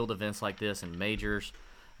big field events like this and majors.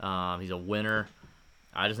 He's a winner.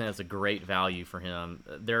 I just think that's a great value for him.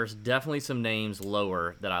 There's definitely some names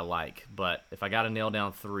lower that I like, but if I got to nail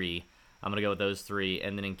down 3, I'm gonna go with those 3.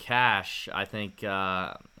 And then in cash, I think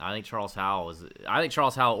Charles Howell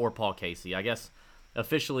or Paul Casey. I guess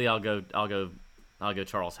officially I'll go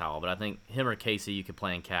Charles Howell, but I think him or Casey you could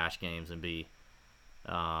play in cash games and be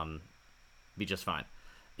just fine.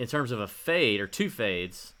 In terms of a fade or 2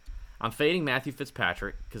 fades, I'm fading Matthew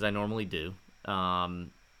Fitzpatrick because I normally do.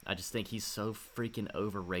 I just think he's so freaking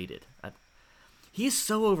overrated. He's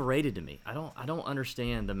so overrated to me. I don't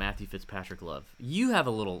understand the Matthew Fitzpatrick love. You have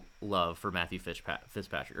a little love for Matthew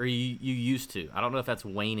Fitzpatrick, or you used to. I don't know if that's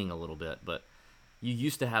waning a little bit, but you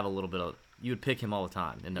used to have a little bit of. You would pick him all the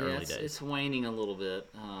time in the early days. It's waning a little bit.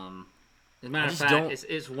 As a matter of fact,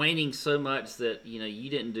 it's waning so much that you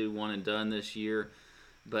didn't do one and done this year,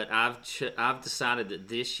 but I've decided that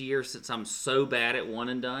this year, since I'm so bad at one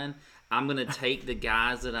and done, I'm gonna take the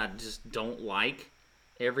guys that I just don't like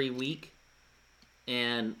every week.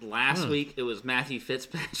 And last week it was Matthew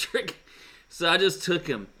Fitzpatrick, so I just took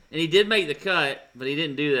him, and he did make the cut, but he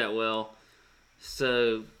didn't do that well.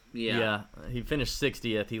 So yeah, he finished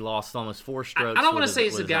 60th. He lost almost 4 strokes. I don't want to say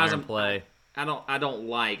it's the guys I don't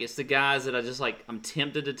like. It's the guys that I just like. I'm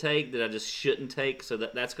tempted to take that I just shouldn't take. So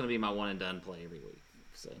that's going to be my one and done play every week.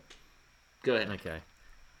 So go ahead. Okay.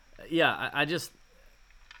 Yeah, I just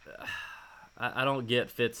I don't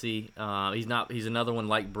get Fitzy. He's another one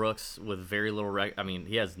like Brooks with very little record. I mean,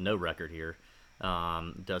 he has no record here.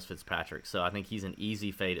 Does Fitzpatrick. So I think he's an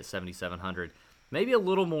easy fade at 7,700. Maybe a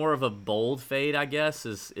little more of a bold fade, I guess,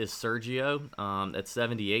 is Sergio at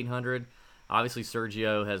 7,800. Obviously,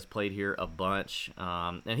 Sergio has played here a bunch,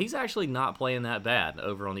 and he's actually not playing that bad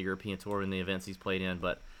over on the European Tour in the events he's played in,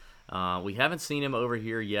 but we haven't seen him over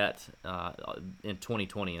here yet in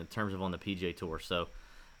 2020 in terms of on the PGA Tour. So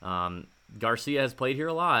Garcia has played here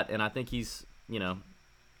a lot, and I think he's,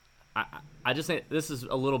 I just think this is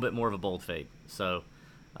a little bit more of a bold fade. So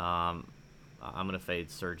I'm going to fade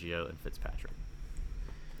Sergio and Fitzpatrick.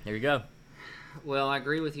 There you go. Well, I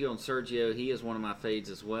agree with you on Sergio. He is one of my fades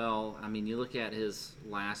as well. I mean, you look at his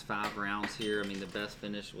last 5 rounds here. I mean, the best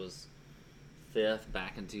finish was 5th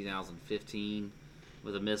back in 2015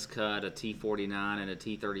 with a miscut, a T49, and a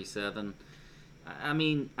T37. I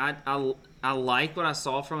mean, I like what I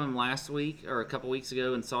saw from him last week or a couple weeks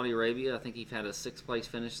ago in Saudi Arabia. I think he had a 6th place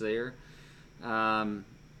finish there.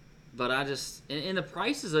 But I just – and the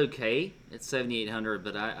price is okay at $7,800,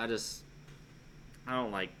 but I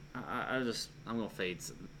don't like – I'm going to fade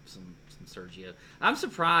some Sergio. I'm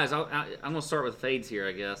surprised. I'm going to start with fades here,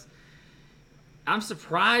 I guess. I'm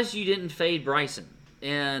surprised you didn't fade Bryson.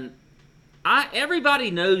 And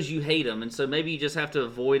everybody knows you hate him, and so maybe you just have to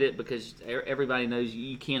avoid it because everybody knows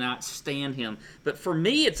you cannot stand him. But for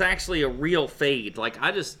me, it's actually a real fade. Like,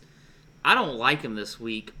 I don't like him this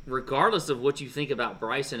week, regardless of what you think about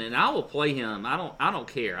Bryson, and I will play him. I don't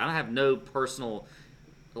care. I don't have no personal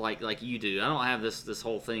like you do. I don't have this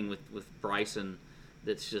whole thing with Bryson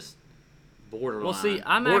that's just borderline. Well, see,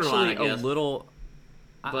 I'm actually a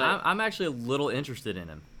little interested in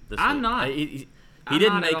him this week. I'm not. He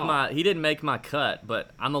didn't make my cut,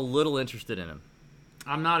 but I'm a little interested in him.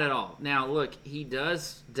 I'm not at all. Now, look, he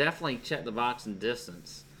does definitely check the box in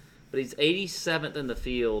distance, but he's 87th in the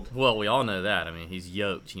field. Well, we all know that. I mean, he's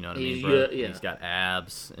yoked, you know what I mean, bro? Yeah. He's got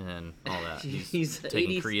abs and all that. He's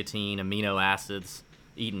taking creatine, amino acids,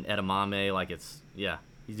 eating edamame like he's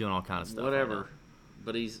doing all kind of stuff. Whatever. Right,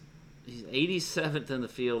 but he's 87th in the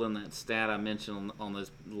field in that stat I mentioned on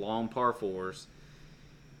those long par 4s.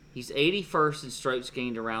 He's 81st in strokes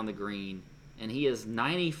gained around the green, and he is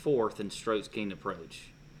 94th in strokes gained approach.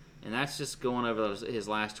 And that's just going over his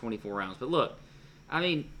last 24 rounds. But look, I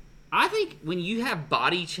mean, I think when you have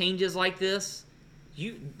body changes like this,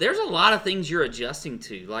 there's a lot of things you're adjusting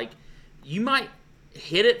to. Like, you might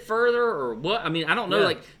hit it further or what? I mean, I don't know. Yeah.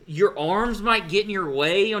 Like, your arms might get in your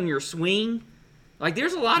way on your swing. Like,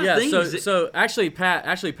 there's a lot of things. So actually, Pat,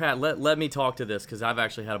 let me talk to this because I've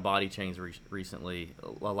actually had a body change recently,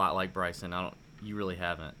 a lot like Bryson. You really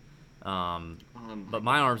haven't. But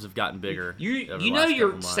my arms have gotten bigger. You know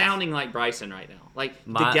you're sounding like Bryson right now. Like,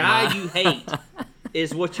 the guy you hate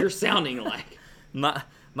is what you're sounding like.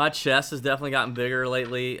 My chest has definitely gotten bigger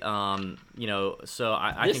lately. So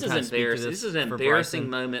I this can kind of speak to this. This is an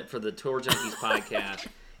embarrassing moment for the Tour Junkies podcast.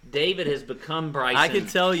 David has become Bryson. I can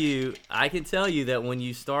tell you that when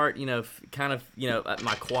you start,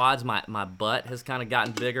 my quads, my butt has kind of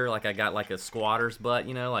gotten bigger. Like I got like a squatter's butt,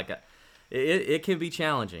 it can be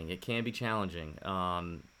challenging. It can be challenging.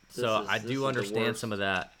 So I do understand some of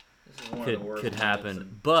that. This is one of the worst could moments happen.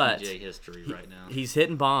 in But TJ history right now. he's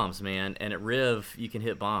hitting bombs, man, and at Riv you can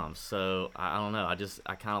hit bombs. So I don't know.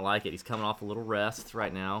 I kind of like it. He's coming off a little rest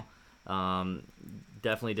right now.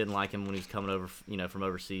 Definitely didn't like him when he was coming over, from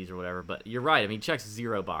overseas or whatever. But you're right. I mean, he checks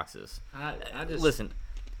 0 boxes. I just Listen,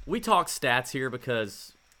 we talk stats here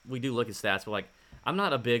because we do look at stats, but I'm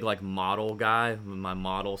not a big model guy. My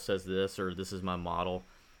model says this or this is my model.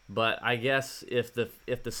 But I guess if the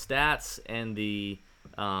stats and the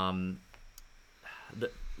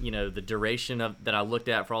duration that I looked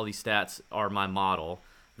at for all these stats are my model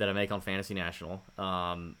that I make on Fantasy National,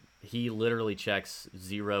 he literally checks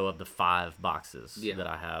 0 of the 5 boxes that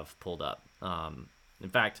I have pulled up. In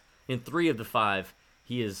fact, in 3 of the 5,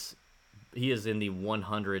 he is in the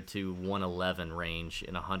 100 to 111 range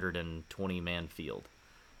in a 120-man field.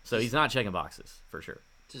 So he's not checking boxes for sure.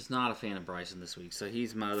 just not a fan of Bryson this week. So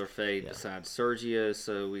he's my other fade besides Sergio.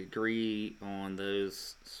 So we agree on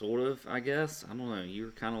those, sort of, I guess. I don't know. You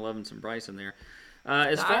were kind of loving some Bryson there.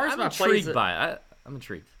 As far as I'm my intrigued plays, by it. I'm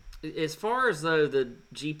intrigued. As far as though the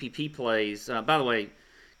GPP plays, by the way,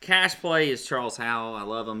 cash play is Charles Howell. I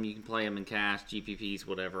love him. You can play him in cash, GPPs,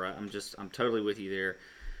 whatever. I'm totally with you there.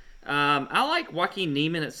 I like Joaquin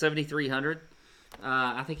Neiman at 7,300.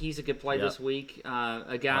 I think he's a good play this week.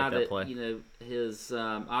 A guy that his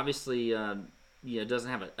obviously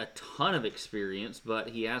doesn't have a ton of experience, but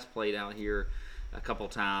he has played out here a couple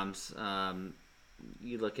times.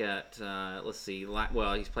 You look at let's see,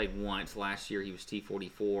 he's played once last year. He was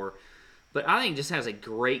T44, but I think just has a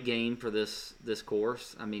great game for this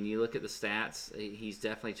course. I mean, you look at the stats; he's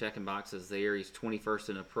definitely checking boxes there. He's 21st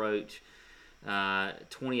in approach,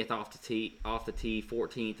 20th off the tee,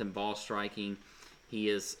 14th in ball striking. He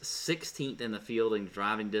is 16th in the field in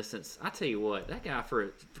driving distance. I tell you what, that guy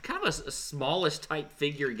for kind of a smallish type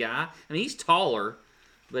figure guy. I mean, he's taller,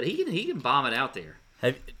 but he can bomb it out there.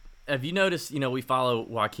 Have you noticed? We follow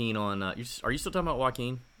Joaquin on. Are you still talking about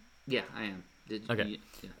Joaquin? Yeah, I am. Okay.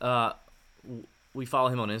 We follow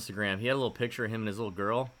him on Instagram. He had a little picture of him and his little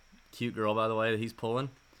girl, cute girl by the way, that he's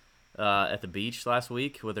pulling at the beach last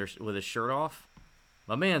week with his shirt off.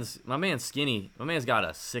 My man's skinny. My man's got a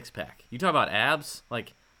 6-pack. You talk about abs?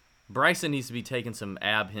 Like, Bryson needs to be taking some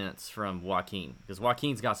ab hints from Joaquin because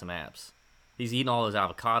Joaquin's got some abs. He's eating all those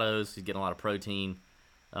avocados. He's getting a lot of protein.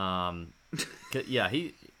 Yeah,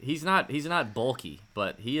 he's not bulky,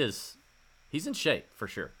 but he's in shape for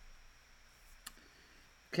sure.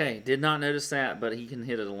 Okay, did not notice that, but he can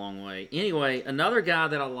hit it a long way. Anyway, another guy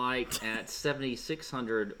that I like at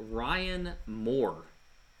 7,600, Ryan Moore.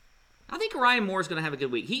 I think Ryan Moore's going to have a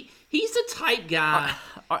good week. He's the type guy.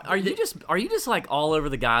 Are you just like all over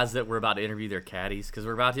the guys that we're about to interview their caddies? Because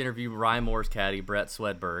we're about to interview Ryan Moore's caddy, Brett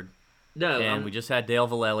Swedberg. No, and we just had Dale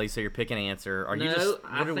Vallely, so you're picking answer. I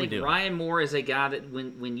think Ryan Moore is a guy that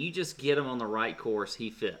when you just get him on the right course, he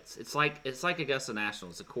fits. It's like Augusta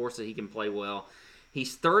National. It's a course that he can play well.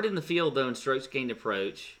 He's third in the field though in strokes gained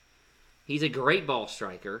approach. He's a great ball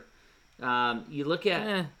striker. You look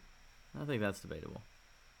at. I think that's debatable.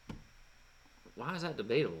 Why is that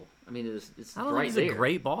debatable? I mean, it's I don't right think he's there. a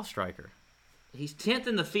great ball striker. He's 10th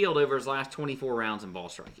in the field over his last 24 rounds in ball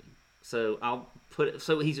striking. So I'll put it.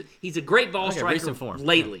 So he's a great ball striker recent form.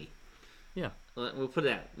 lately. Yeah. We'll put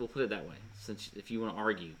it that way. Since if you want to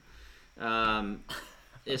argue,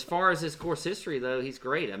 as far as his course history though, he's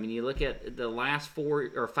great. I mean, you look at the last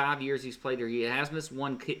 4 or 5 years he's played here. He has missed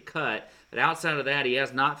one cut, but outside of that, he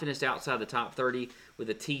has not finished outside the top 30 with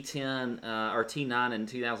a T10 or T9 in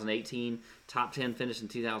 2018. Top 10 finish in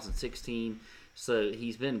 2016. So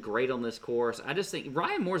he's been great on this course. I just think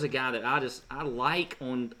Ryan Moore's a guy that I like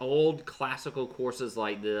on old classical courses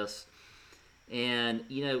like this. And,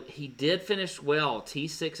 he did finish well.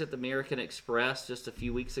 T6 at the American Express just a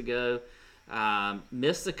few weeks ago.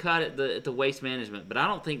 Missed the cut at the Waste Management, but I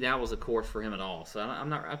don't think that was a course for him at all. So I'm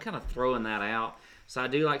kind of throwing that out. So I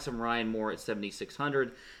do like some Ryan Moore at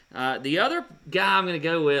 7,600. The other guy I'm going to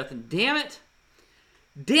go with, and damn it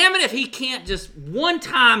if he can't just one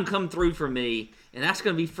time come through for me, and that's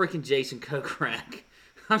going to be freaking Jason Kokrak.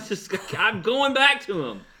 I'm going back to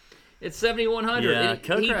him. It's 7,100.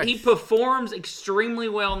 Yeah, he performs extremely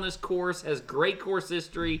well in this course, has great course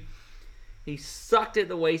history. He sucked at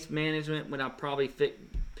the Waste Management when I probably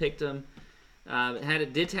picked him.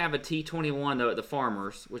 Did have a T21 though at the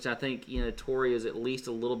Farmers, which I think Torrey is at least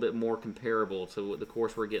a little bit more comparable to the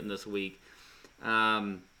course we're getting this week.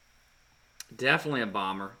 Definitely a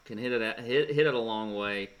bomber, can hit it a long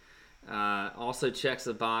way. Also checks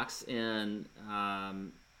the box in.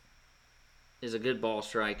 Is a good ball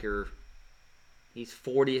striker. He's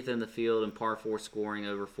 40th in the field in par 4 scoring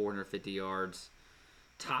over 450 yards.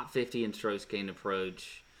 Top 50 in strokes gained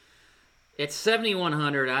approach. At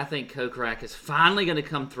 7,100, I think Kokrak is finally going to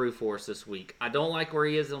come through for us this week. I don't like where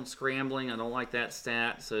he is on scrambling. I don't like that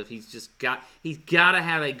stat. So if he's got to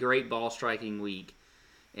have a great ball striking week,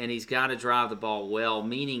 and he's got to drive the ball well,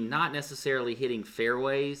 meaning not necessarily hitting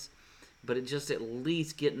fairways, but it just at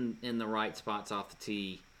least getting in the right spots off the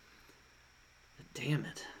tee. Damn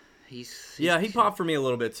it. He popped for me a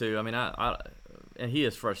little bit too. I mean, and he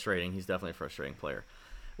is frustrating. He's definitely a frustrating player.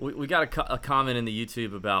 We got a comment in the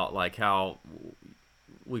YouTube about like how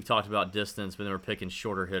we've talked about distance, but then we're picking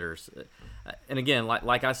shorter hitters. And again,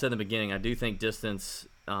 like I said in the beginning, I do think distance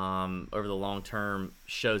over the long term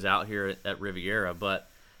shows out here at Riviera. But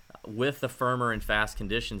with the firmer and fast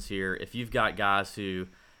conditions here, if you've got guys who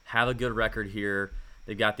have a good record here,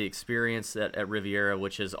 they've got the experience at Riviera,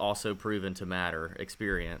 which has also proven to matter,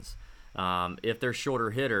 experience. If they're shorter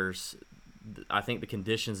hitters, I think the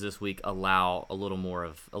conditions this week allow a little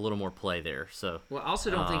more play there. So, well, I also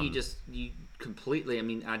don't think you completely. I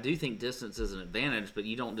mean, I do think distance is an advantage, but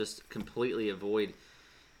you don't just completely avoid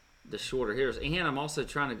the shorter hitters. And I'm also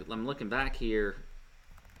I'm looking back here.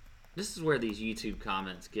 This is where these YouTube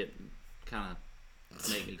comments get kind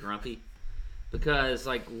of make me grumpy, because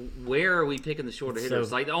like, where are we picking the shorter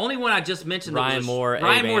hitters? Like the only one I just mentioned, Ryan Moore.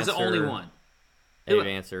 Ryan Moore's the only one. Abe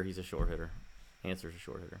Answer, he's a short hitter. Answer's a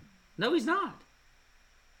short hitter. No, he's not.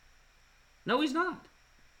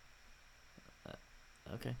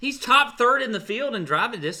 Okay. He's top third in the field in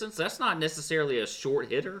driving distance. That's not necessarily a short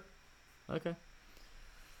hitter. Okay.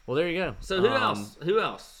 Well, there you go. So who else? Who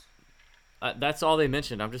else? That's all they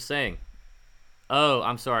mentioned. I'm just saying. Oh,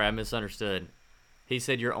 I'm sorry. I misunderstood. He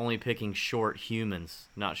said you're only picking short humans,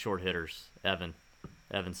 not short hitters. Evan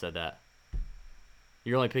said that.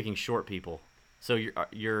 You're only picking short people. So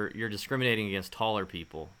you're discriminating against taller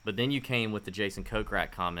people. But then you came with the Jason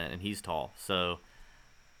Kokrak comment, and he's tall. So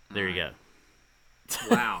there you go.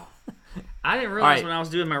 Wow. I didn't realize when I was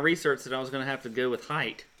doing my research that I was going to have to go with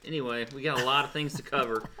height. Anyway, we got a lot of things to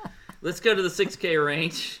cover. Let's go to the 6K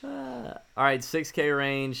range. All right, 6K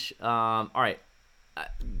range. All right.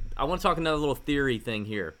 I want to talk another little theory thing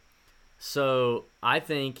here. So I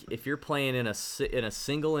think if you're playing in a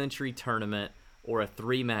single entry tournament or a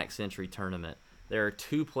 3-max entry tournament, there are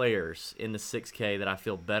 2 players in the 6K that I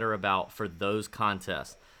feel better about for those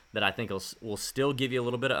contests that I think will still give you a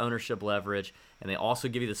little bit of ownership leverage, and they also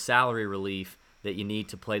give you the salary relief that you need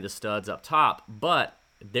to play the studs up top. But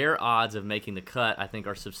their odds of making the cut, I think,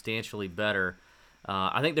 are substantially better.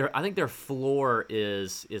 I think their floor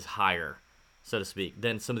is higher, so to speak,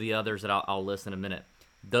 than some of the others that I'll list in a minute.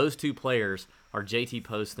 Those 2 players are JT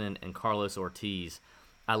Poston and Carlos Ortiz.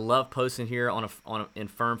 I love Poston here in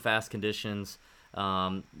firm, fast conditions,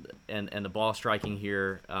 and the ball striking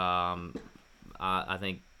here. I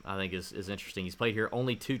think is interesting. He's played here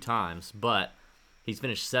only 2 times, but he's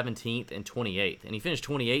finished 17th and 28th, and he finished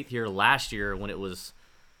 28th here last year when it was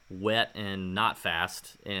wet and not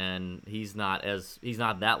fast, and he's not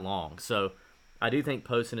that long. So I do think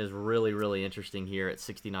Poston is really, really interesting here at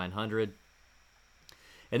 6,900.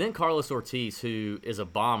 And then Carlos Ortiz, who is a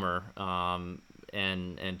bomber,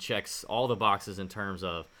 and checks all the boxes in terms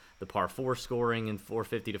of the par 4 scoring in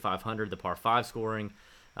 450 to 500, the par 5 scoring.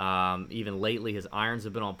 Even lately, his irons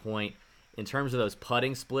have been on point. In terms of those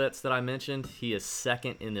putting splits that I mentioned, he is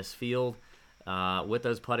second in this field with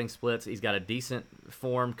those putting splits. He's got a decent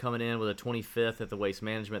form coming in with a 25th at the Waste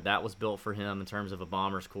Management. That was built for him in terms of a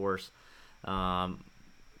bomber's course. So I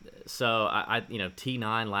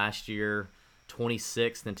T9 last year,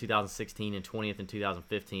 26th in 2016 and 20th in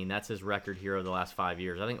 2015. That's his record here over the last 5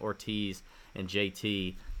 years. I think Ortiz and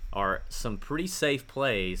JT are some pretty safe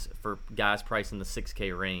plays for guys priced in the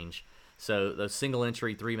 6K range. So those single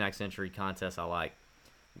entry, 3-max entry contests I like.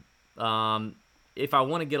 If I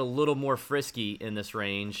want to get a little more frisky in this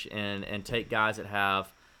range and take guys that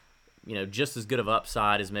have, just as good of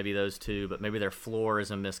upside as maybe those 2, but maybe their floor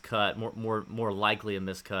is a miscut, more likely a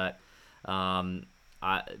miscut.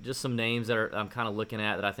 Just some names that I'm kind of looking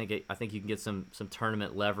at that I think you can get some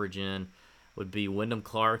tournament leverage in would be Wyndham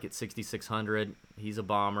Clark at 6,600. He's a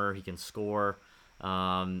bomber. He can score.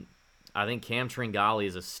 I think Cam Tringali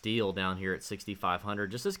is a steal down here at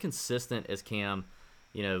 6,500. Just as consistent as Cam,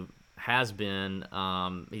 has been.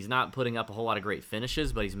 He's not putting up a whole lot of great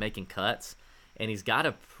finishes, but he's making cuts, and he's got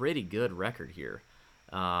a pretty good record here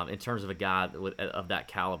in terms of a guy of that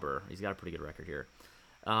caliber. He's got a pretty good record here.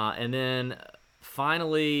 And then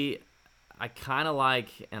finally, I kind of like,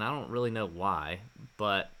 and I don't really know why,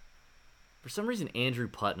 but for some reason, Andrew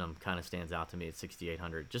Putnam kind of stands out to me at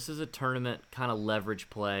 6,800. Just as a tournament kind of leverage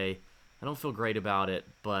play. I don't feel great about it,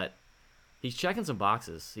 but he's checking some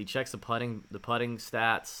boxes. He checks the putting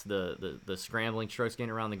stats, the scrambling strokes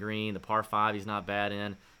getting around the green, the par 5 he's not bad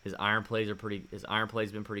in. His iron play's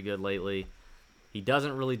been pretty good lately. He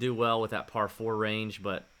doesn't really do well with that par 4 range,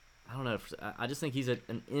 but I don't know. I just think he's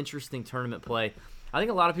an interesting tournament play. I think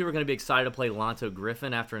a lot of people are going to be excited to play Lonto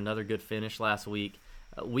Griffin after another good finish last week.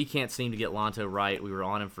 We can't seem to get Lonto right. We were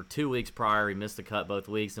on him for 2 weeks prior. He missed the cut both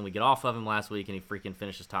weeks, and we get off of him last week, and he freaking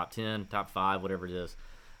finishes top 10, top 5, whatever it is.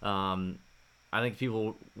 I think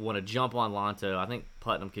people want to jump on Lonto. I think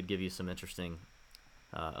Putnam could give you some interesting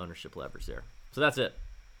ownership leverage there. So that's it.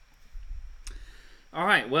 All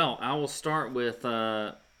right, well, I will start with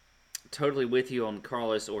totally with you on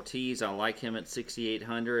Carlos Ortiz. I like him at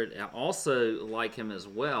 6,800. I also like him as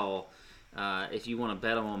well if you want to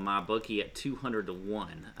bet him on my bookie at 200 to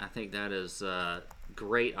 1. I think that is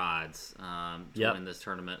great odds to win this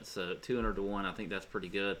tournament. So 200 to 1, I think that's pretty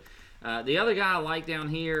good. The other guy I like down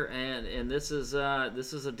here, and this is a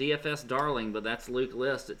DFS darling, but that's Luke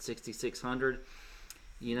List at 6,600.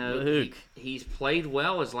 You know, he's played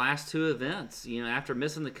well his last 2 events. You know, after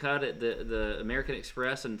missing the cut at the American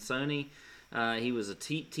Express and Sony, he was a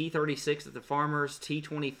T36 at the Farmers,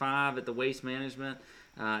 T25 at the Waste Management.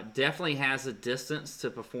 Definitely has the distance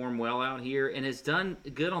to perform well out here, and has done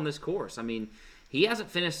good on this course. I mean, he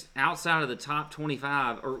hasn't finished outside of the top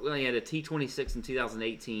 25, or he had a T26 in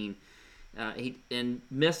 2018. He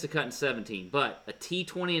missed the cut in 17, but a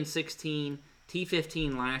T20 in 16,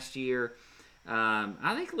 T15 last year.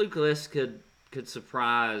 I think Luke List could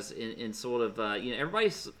surprise in sort of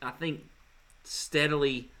everybody's, I think,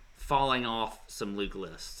 steadily falling off some Luke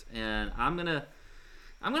List, and I'm gonna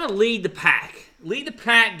lead the pack. Lead the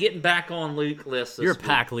pack, getting back on Luke List. You're a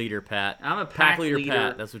pack leader, Pat. I'm a pack leader,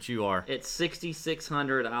 Pat. That's what you are. At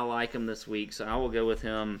 6,600, I like him this week, so I will go with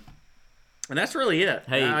him. And that's really it.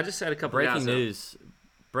 Hey, I just had a couple breaking news.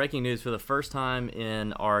 Breaking news! For the first time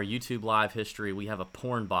in our YouTube live history, we have a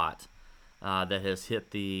porn bot that has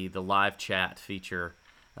hit the live chat feature.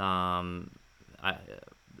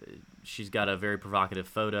 She's got a very provocative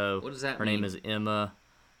photo. What does that mean? Her name is Emma.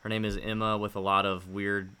 Her name is Emma with a lot of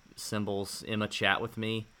weird symbols. Emma, chat with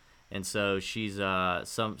me. And so she's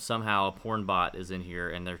somehow a porn bot is in here,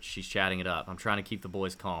 and she's chatting it up. I'm trying to keep the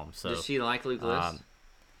boys calm. So does she like Luke List?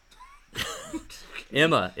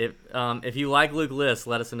 Emma, if you like Luke List,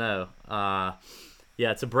 let us know.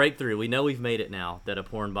 Yeah, it's a breakthrough. We know we've made it now that a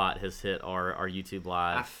porn bot has hit our YouTube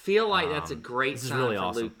live. I feel like that's a great sign really for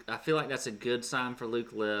awesome. Luke. I feel like that's a good sign for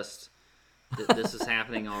Luke List that this is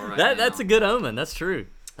happening all right. That's a good omen. That's true.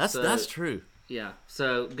 That's true. Yeah.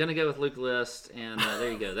 So gonna go with Luke List, and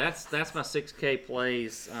there you go. That's my 6K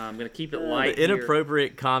plays. I'm gonna keep it light. The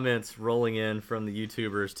inappropriate comments rolling in from the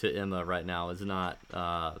YouTubers to Emma right now is not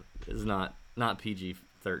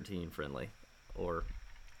PG-13 friendly, or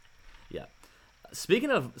yeah. Speaking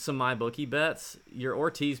of some MyBookie bets, your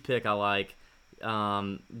Ortiz pick I like.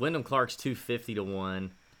 Wyndham Clark's 250 to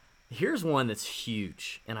 1. Here's one that's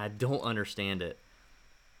huge, and I don't understand it.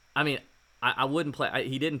 I mean, I wouldn't play.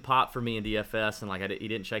 He didn't pop for me in DFS, and he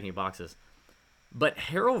didn't check any boxes. But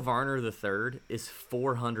Harold Varner III is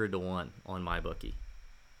 400 to 1 on MyBookie,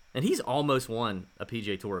 and he's almost won a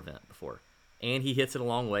PGA Tour event before, and he hits it a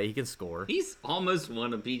long way. He can score. He's almost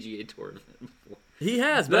won a PGA Tour event before. He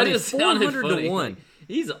has, but that 400 to 1.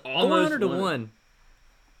 He's almost 400 to 1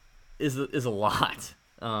 is a lot.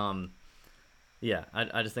 Yeah,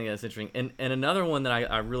 I just think that's interesting. And another one that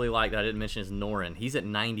I really like that I didn't mention is Noren. He's at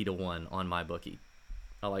 90 to 1 on MyBookie.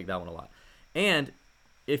 I like that one a lot. And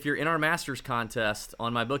if you're in our Masters contest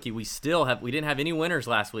on MyBookie, we didn't have any winners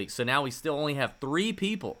last week, so now we still only have 3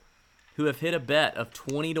 people who have hit a bet of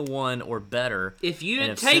 20 to 1 or better. If you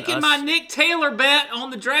had taken my Nick Taylor bet on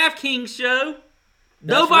the DraftKings show,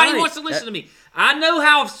 That's nobody right. wants to listen to me. I know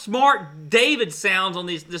how smart David sounds on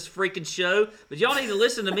this freaking show, but y'all need to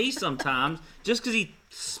listen to me sometimes. Just because he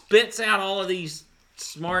spits out all of these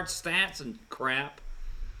smart stats and crap.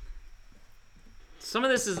 Some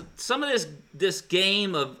of this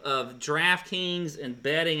game of DraftKings and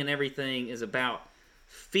betting and everything is about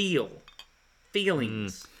feelings,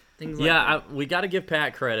 things like that. We got to give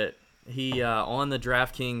Pat credit. He on the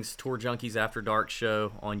DraftKings Tour Junkies After Dark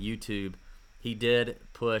show on YouTube. He did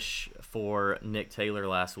push for Nick Taylor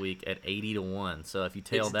last week at 80 to 1. So if you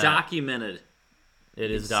tail that, documented.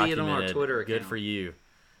 It is see documented. it on our Twitter account. Good for you.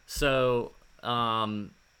 So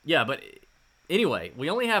yeah, but anyway, we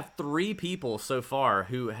only have 3 people so far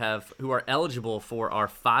who are eligible for our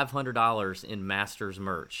 $500 in Masters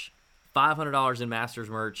merch. $500 in Masters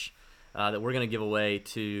merch that we're going to give away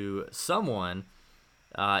to someone.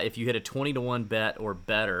 If you hit a 20 to 1 bet or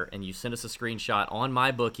better, and you send us a screenshot on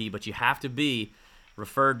MyBookie, but you have to be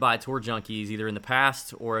referred by Tour Junkies, either in the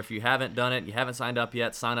past or if you haven't done it, you haven't signed up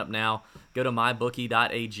yet, sign up now. Go to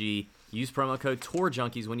mybookie.ag. Use promo code Tour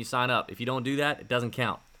Junkies when you sign up. If you don't do that, it doesn't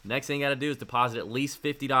count. Next thing you got to do is deposit at least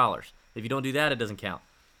 $50. If you don't do that, it doesn't count.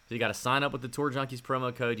 So you got to sign up with the Tour Junkies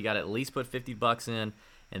promo code. You got to at least put $50 in,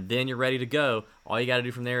 and then you're ready to go. All you got to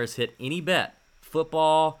do from there is hit any bet.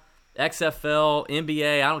 Football, XFL,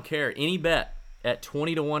 NBA, I don't care. Any bet at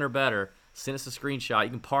 20-1 or better. Send us a screenshot. You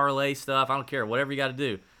can parlay stuff. I don't care. Whatever you got to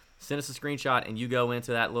do. Send us a screenshot, and you go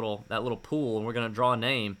into that little pool, and we're going to draw a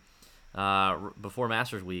name before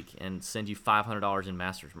Masters Week and send you $500 in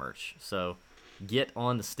Masters merch. So get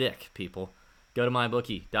on the stick, people. Go to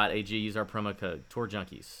mybookie.ag. Use our promo code Tour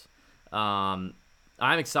Junkies. I'm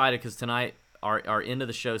excited because tonight, our end of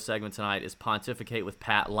the show segment tonight is Pontificate with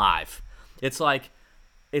Pat live. It's like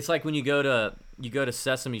when you go to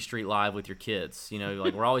Sesame Street Live with your kids. You know,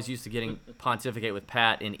 like we're always used to getting Pontificate with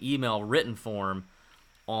Pat in email written form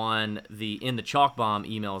in the Chalk Bomb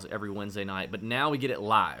emails every Wednesday night, but now we get it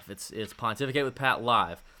live. It's Pontificate with Pat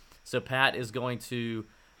live. So Pat is going to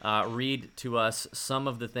read to us some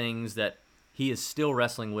of the things that he is still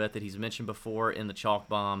wrestling with that he's mentioned before in the Chalk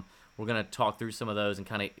Bomb. We're going to talk through some of those and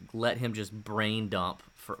kind of let him just brain dump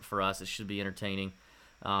for us. It should be entertaining.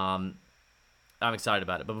 I'm excited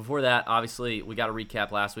about it. But before that, obviously, we got to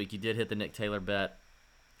recap last week. You did hit the Nick Taylor bet.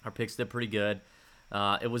 Our picks did pretty good.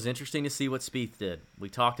 It was interesting to see what Spieth did. We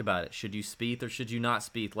talked about it. Should you Spieth or should you not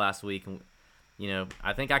Spieth last week? And, you know,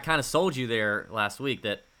 I think I kind of sold you there last week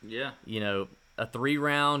that, you know, a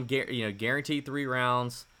 3-round, guaranteed 3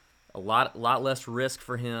 rounds, a lot less risk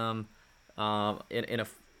for him in a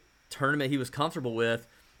tournament he was comfortable with,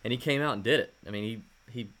 and he came out and did it. I mean,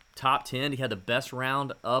 he top 10. He had the best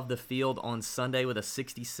round of the field on Sunday with a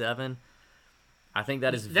 67. I think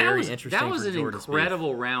that is very interesting. That was for an Jordan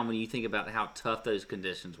incredible Spieth. round when you think about how tough those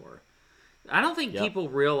conditions were. I don't think Yep. people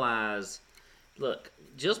realize, look,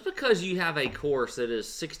 just because you have a course that is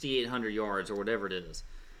 6,800 yards or whatever it is,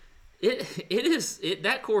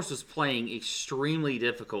 that course was playing extremely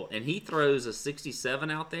difficult, and he throws a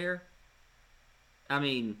 67 out there. I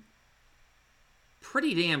mean,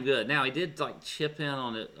 pretty damn good. Now, he did like chip in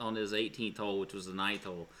on his 18th hole, which was the 9th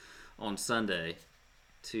hole on Sunday,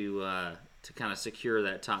 to kind of secure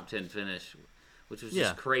that top 10 finish, which was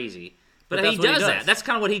just crazy. But he does that. That's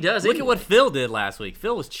kind of what he does. Look at what Phil did last week.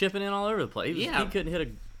 Phil was chipping in all over the place. He couldn't hit a.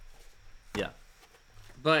 Yeah.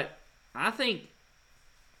 But I think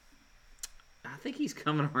he's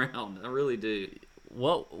coming around. I really do.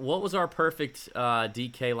 What was our perfect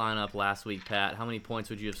DK lineup last week, Pat? How many points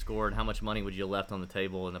would you have scored? How much money would you have left on the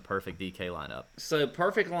table in the perfect DK lineup? So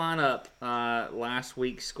perfect lineup last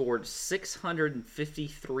week scored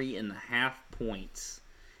 653.5 points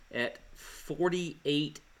at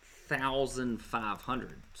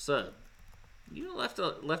 48,500. So you left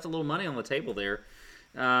a little money on the table there,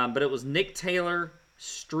 but it was Nick Taylor,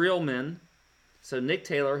 Streelman. So Nick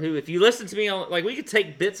Taylor, who, if you listen to me on, like, we could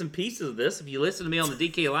take bits and pieces of this. If you listen to me on the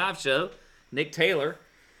DK Live show, Nick Taylor,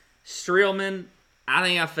 Streelman, I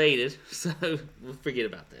think I faded, so we'll forget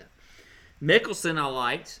about that. Mickelson I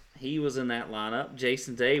liked. He was in that lineup.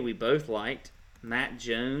 Jason Day we both liked. Matt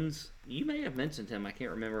Jones, you may have mentioned him, I can't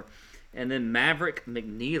remember. And then Maverick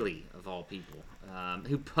McNeely, of all people,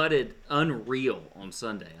 who putted unreal on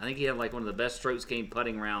Sunday. I think he had like one of the best strokes gained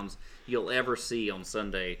putting rounds you'll ever see on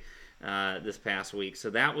Sunday this past week. So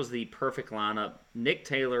that was the perfect lineup. Nick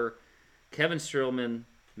Taylor, Kevin Streelman,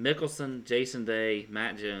 Mickelson, Jason Day,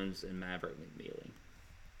 Matt Jones, and Maverick McNeely.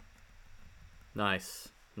 Nice.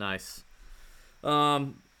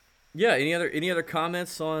 Yeah. Any other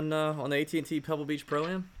comments on the AT&T Pebble Beach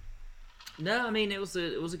Pro-Am? No, I mean it was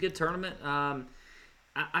a good tournament. I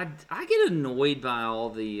get annoyed by all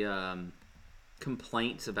the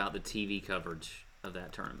complaints about the TV coverage of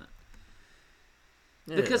that tournament.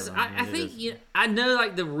 Because I think I know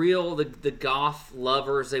like the golf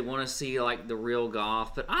lovers, they want to see like the real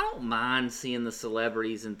golf, but I don't mind seeing the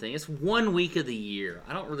celebrities and things. It's 1 week of the year.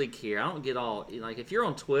 I don't really care. I don't get all like if you're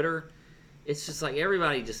on Twitter, it's just like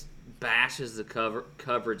everybody just bashes the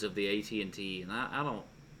coverage of the AT&T, and I don't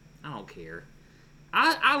care.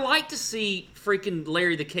 I like to see freaking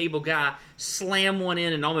Larry the Cable Guy slam one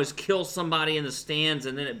in and almost kill somebody in the stands,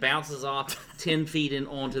 and then it bounces off 10 feet in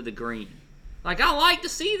onto the green. Like, I like to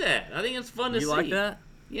see that. I think it's fun to see. You like that?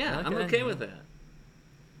 Yeah, okay. I'm okay with that.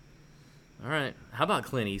 All right. How about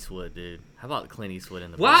Clint Eastwood, dude? How about Clint Eastwood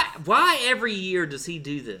in the Why every year does he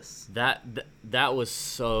do this? That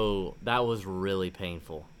was really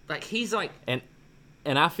painful. Like, he's like... And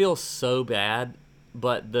I feel so bad,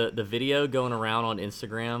 but the video going around on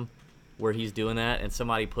Instagram where he's doing that, and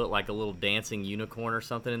somebody put like a little dancing unicorn or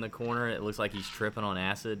something in the corner. It looks like he's tripping on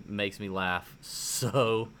acid. Makes me laugh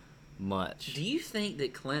so much. Do you think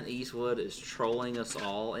that Clint Eastwood is trolling us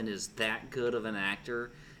all and is that good of an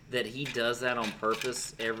actor that he does that on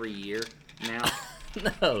purpose every year now?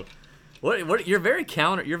 No. What? You're very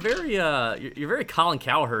counter. You're very Colin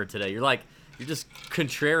Cowherd today. You're just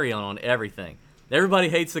contrarian on everything. Everybody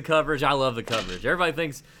hates the coverage. I love the coverage. Everybody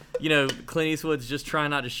thinks, Clint Eastwood's just trying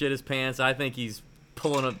not to shit his pants. I think he's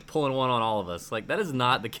pulling one on all of us. Like, that is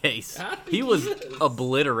not the case. He was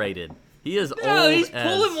obliterated. He is old. No, he's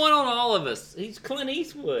pulling one on all of us. He's Clint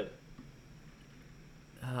Eastwood.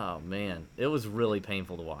 Oh man, it was really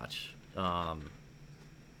painful to watch.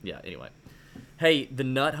 Yeah. Anyway, hey, the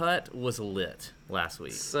Nut Hut was lit last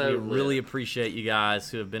week. We really appreciate you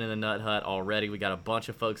guys who have been in the Nut Hut already. We got a bunch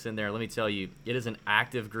of folks in there. Let me tell you, it is an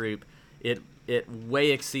active group. It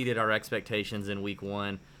way exceeded our expectations in week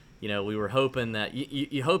 1. We were hoping that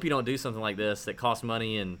you hope you don't do something like this that costs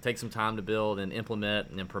money and takes some time to build and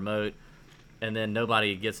implement and promote, and then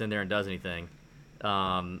nobody gets in there and does anything.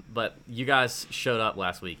 But you guys showed up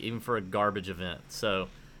last week, even for a garbage event. So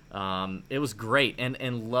it was great,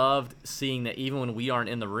 and loved seeing that even when we aren't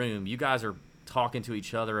in the room, you guys are talking to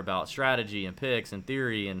each other about strategy and picks and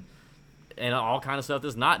theory and all kind of stuff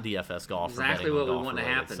that's not DFS golf. Exactly what we want to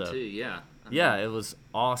happen, too, yeah. Yeah, it was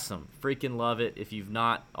awesome. Freaking love it. If you've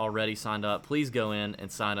not already signed up, please go in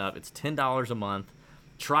and sign up. It's $10 a month.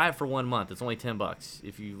 Try it for 1 month. It's only $10.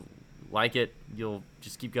 If you like it, you'll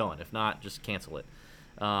just keep going. If not, just cancel it.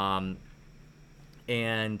 And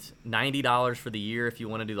 $90 for the year if you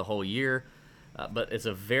want to do the whole year. But it's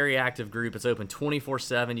a very active group. It's open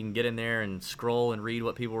 24/7. You can get in there and scroll and read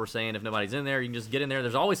what people were saying. If nobody's in there, you can just get in there.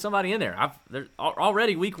 There's always somebody in there. There's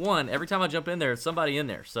already week 1. Every time I jump in there, there's somebody in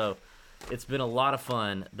there. So it's been a lot of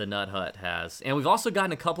fun, the Nut Hut has. And we've also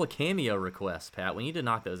gotten a couple of cameo requests, Pat. We need to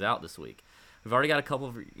knock those out this week. We've already got a couple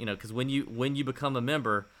of, because when you become a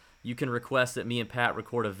member, you can request that me and Pat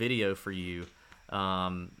record a video for you,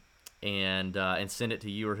 and send it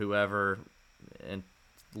to you or whoever, and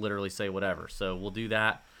literally say whatever. So we'll do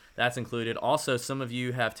that. That's included. Also, some of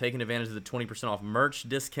you have taken advantage of the 20% off merch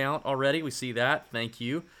discount already. We see that. Thank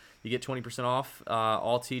you. You get 20% off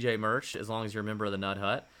all TJ merch as long as you're a member of the Nut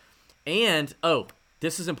Hut. And,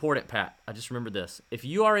 this is important, Pat. I just remembered this. If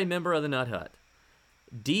you are a member of the Nut Hut,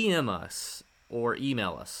 DM us or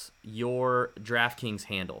email us your DraftKings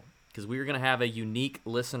handle, because we're going to have a unique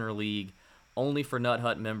listener league only for Nut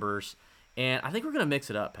Hut members. And I think we're going to mix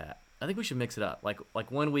it up, Pat. I think we should mix it up. Like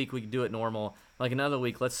 1 week we can do it normal. Like another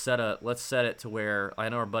week, let's set it to where, I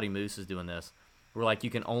know our buddy Moose is doing this. We're like, you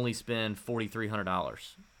can only spend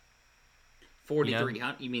 $4,300.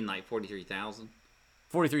 4,300? You mean like 43,000?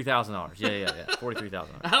 $43,000. Yeah. $43,000.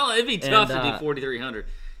 I don't know. It'd be tough to do 4,300.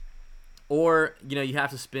 Or you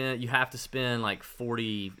have to spend like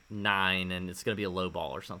 49, and it's gonna be a low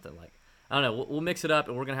ball or something. Like, I don't know. We'll mix it up,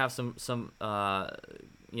 and we're gonna have some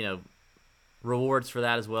rewards for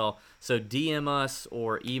that as well. So DM us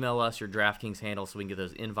or email us your DraftKings handle so we can get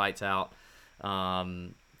those invites out.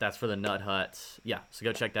 That's for the Nut Hut. Yeah, so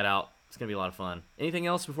go check that out. It's gonna be a lot of fun. Anything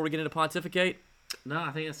else before we get into Pontificate? No,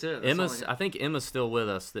 I think that's it. I think Emma's still with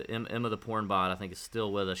us. Emma the porn bot, I think, is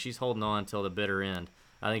still with us. She's holding on until the bitter end.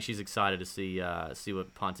 I think she's excited to see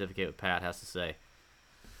what Pontificate with Pat has to say.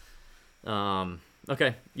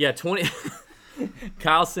 Okay, yeah, 20.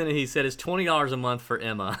 Kyle sent it. He said it's $20 a month for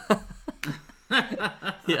Emma.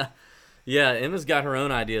 yeah. Emma's got her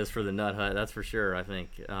own ideas for the Nut Hut. That's for sure. I think.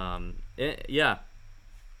 Yeah.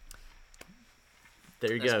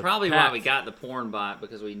 There you go. That's probably why we got the porn bot,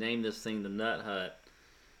 because we named this thing the Nut Hut.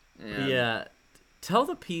 And yeah. Tell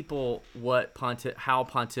the people how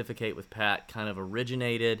Pontificate with Pat kind of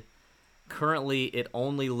originated. Currently, it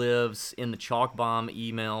only lives in the Chalk Bomb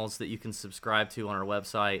emails that you can subscribe to on our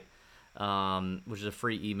website, which is a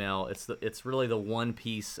free email. It's really the one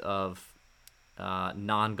piece of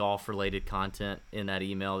non-golf related content in that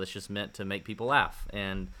email that's just meant to make people laugh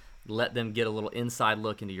and let them get a little inside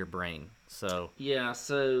look into your brain. So yeah,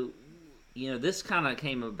 this kind of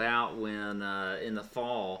came about when in the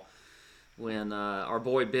fall, when our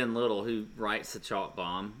boy Ben Little, who writes the Chalk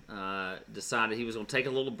Bomb, decided he was going to take a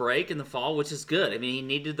little break in the fall, which is good. I mean, he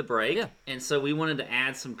needed the break, yeah. And so we wanted to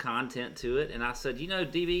add some content to it. And I said,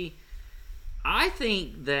 DB, I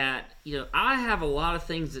think that, I have a lot of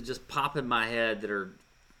things that just pop in my head that are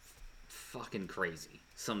fucking crazy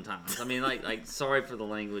sometimes. I mean, like sorry for the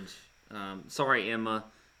language. Sorry, Emma.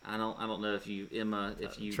 I don't know if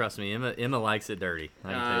you. Trust me, Emma likes it dirty.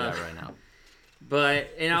 I can tell you that right now.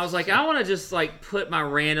 And I was like, I want to just like put my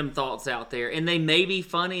random thoughts out there, and they may be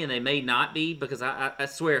funny and they may not be, because I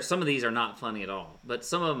swear some of these are not funny at all, but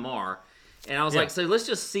some of them are. And I was like, so let's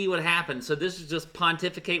just see what happens. So this is just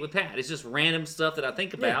pontificate with Pat. It's just random stuff that I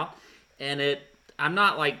think about, and I'm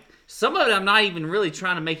not like, some of it I'm not even really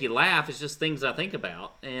trying to make you laugh. It's just things I think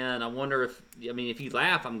about, and I wonder if you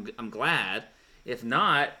laugh, I'm glad. If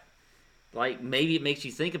not, like, maybe it makes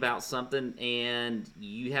you think about something and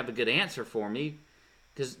you have a good answer for me.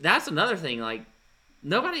 Because that's another thing, like,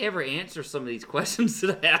 nobody ever answers some of these questions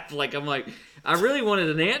that I have. Like, I'm like, I really wanted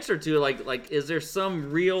an answer to, like is there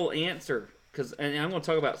some real answer? And I'm going to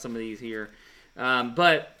talk about some of these here.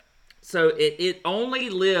 But, so it only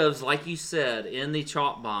lives, like you said, in the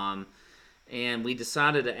Chalk Bomb. And we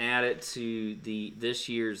decided to add it to this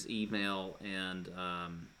year's email, and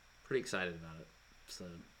pretty excited about it. So...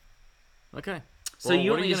 Okay. So well,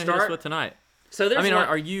 you what want are me you to going to hit us start with tonight? So there's. I mean,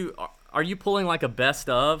 are you pulling like a best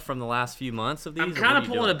of from the last few months of these? I'm kind of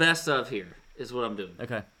pulling a best of here. Is what I'm doing.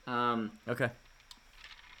 Okay. Okay.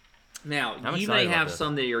 Now you may have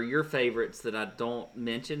some that are your favorites that I don't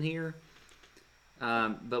mention here,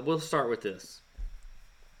 but we'll start with this.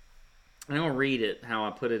 I'm gonna read it how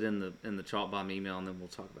I put it in the Chalk Bomb email, and then we'll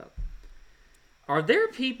talk about it. Are there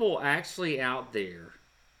people actually out there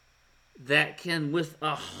that can, with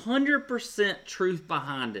 100% truth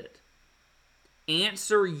behind it,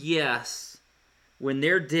 answer yes when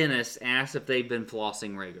their dentist asks if they've been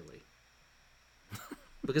flossing regularly?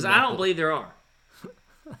 Because I don't believe there are.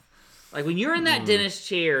 Like, when you're in that dentist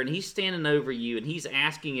chair and he's standing over you and he's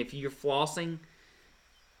asking if you're flossing,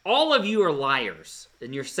 all of you are liars.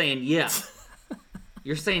 And you're saying, yeah.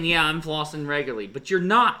 You're saying, yeah, I'm flossing regularly. But you're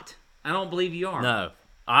not. I don't believe you are. No.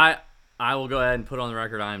 I will go ahead and put on the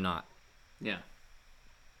record I am not. Yeah.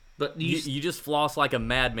 But you just floss like a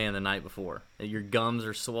madman the night before. Your gums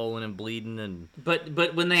are swollen and bleeding and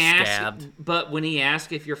But when they scabbed. when he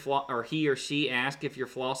asks if you're or he or she asks if you're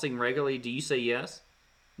flossing regularly, do you say yes?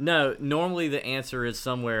 No, normally the answer is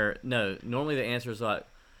somewhere. No, normally the answer is like,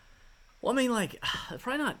 well, I mean, like,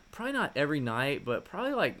 probably not every night, but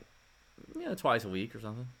probably like, twice a week or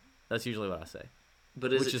something. That's usually what I say.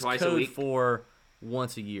 But is which it is twice code a week? for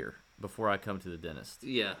once a year before I come to the dentist.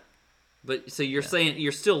 Yeah. But so you're saying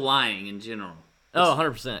you're still lying in general. Oh,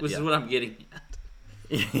 100%. Which is what I'm getting at.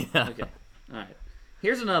 Yeah. Okay. All right.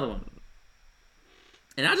 Here's another one.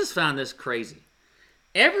 And I just found this crazy.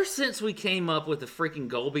 Ever since we came up with the freaking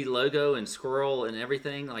Golby logo and squirrel and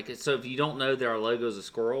everything, like, so if you don't know that our logo is a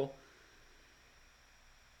squirrel,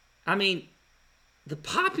 I mean, the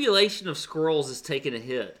population of squirrels is taking a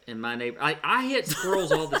hit in my neighborhood. I hit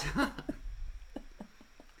squirrels all the time.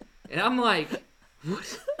 And I'm like,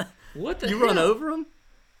 what the hell? You run over them?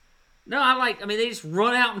 No, they just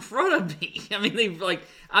run out in front of me. I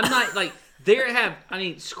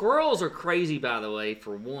mean, squirrels are crazy, by the way,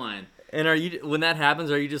 for one. And when that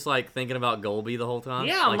happens, are you just like thinking about Golby the whole time?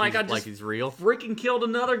 Yeah, I'm like, he's real. Freaking killed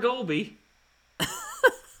another Golby. It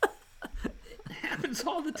happens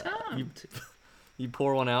all the time. You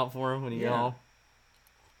pour one out for him when you get home.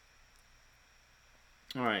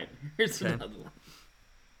 All right, here's another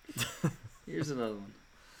one. Here's another one.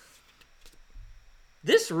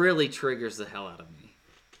 This really triggers the hell out of me.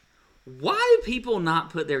 Why do people not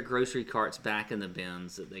put their grocery carts back in the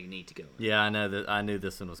bins that they need to go in? Yeah, I know that. I knew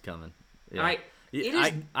this one was coming. Yeah.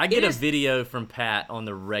 I get a video from Pat on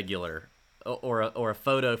the regular, or a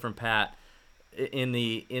photo from Pat in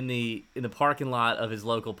the parking lot of his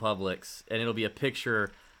local Publix, and it'll be a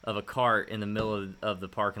picture of a cart in the middle of the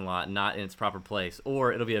parking lot, not in its proper place,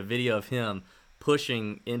 or it'll be a video of him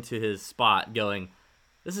pushing into his spot, going,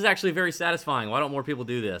 "This is actually very satisfying. Why don't more people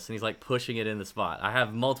do this?" And he's like pushing it in the spot. I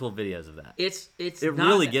have multiple videos of that. It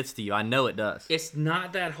really gets to you. I know it does. It's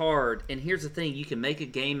not that hard. And here's the thing: you can make a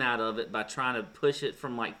game out of it by trying to push it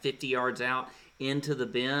from like 50 yards out into the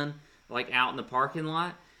bin, like out in the parking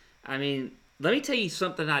lot. I mean, let me tell you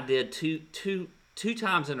something I did two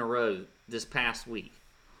times in a row this past week.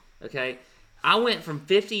 Okay, I went from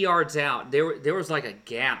 50 yards out. There was like a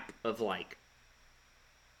gap of like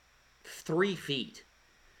 3 feet.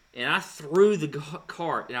 And I threw the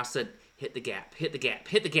cart, and I said, hit the gap, hit the gap,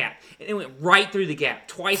 hit the gap. And it went right through the gap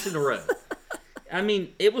twice in a row. I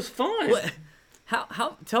mean, it was fun. What?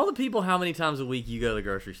 How? Tell the people how many times a week you go to the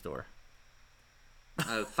grocery store.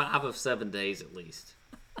 5 of 7 days at least.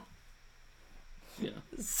 Yeah.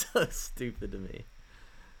 So stupid to me.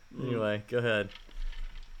 Anyway, go ahead.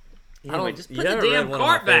 Anyway, just put the damn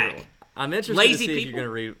cart back. I'm interested Lazy to see people. if you're going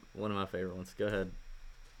to read one of my favorite ones. Go ahead.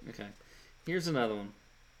 Okay. Here's another one.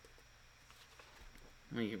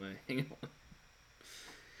 Hang on.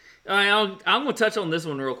 All right, I'm going to touch on this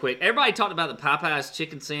one real quick. Everybody talked about the Popeyes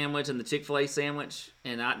chicken sandwich and the Chick-fil-A sandwich,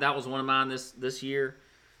 and that was one of mine this year.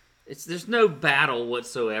 There's no battle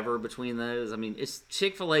whatsoever between those. I mean, it's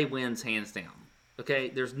Chick-fil-A wins hands down. Okay,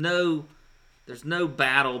 there's no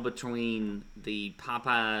battle between the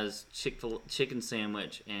Popeyes chicken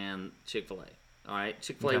sandwich and Chick-fil-A. All right,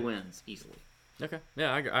 Chick-fil-A wins easily. Okay,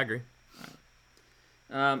 yeah, I agree.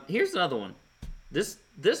 Here's another one. This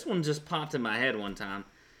one just popped in my head one time.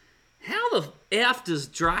 How the F does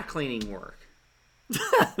dry cleaning work?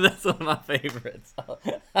 That's one of my favorites.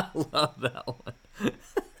 I love that one.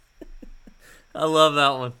 I love that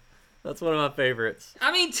one. That's one of my favorites.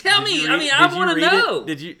 I mean, tell me. I want to know.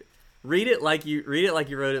 Did you read it like you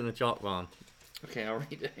wrote it in the chalk bomb? Okay, I'll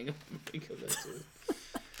read it. Hang on. Let me go back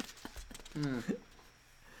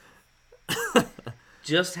to it.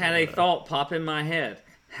 Just had a thought pop in my head.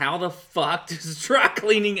 How the fuck does dry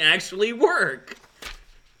cleaning actually work?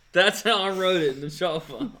 That's how I wrote it in the chalk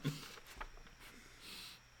bomb.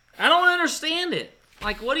 I don't understand it.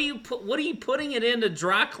 Like, what are you putting it into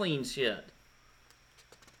dry clean shit?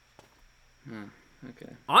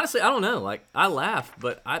 Okay. Honestly, I don't know. Like, I laugh,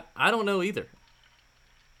 but I don't know either.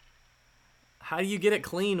 How do you get it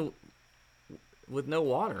clean with no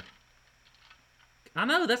water? I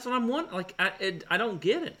know, that's what I'm wondering. Like, I don't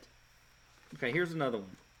get it. Okay, here's another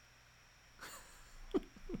one.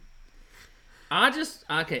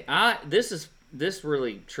 This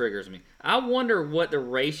really triggers me. I wonder what the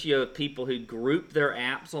ratio of people who group their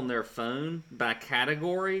apps on their phone by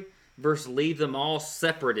category versus leave them all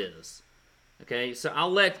separate is. Okay, so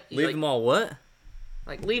I'll leave them all what?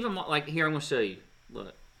 Like leave them all, like here. I'm gonna show you.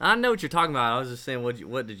 Look. I know what you're talking about. I was just saying,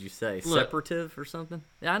 what did you say? Separative or something?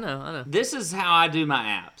 Yeah, I know. This is how I do my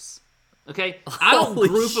apps. Okay, I don't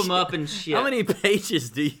group them up in shit. How many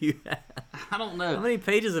pages do you have? I don't know. How many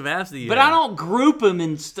pages of apps do you have? But I don't group them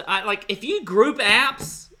in like if you group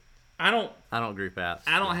apps, I don't group apps.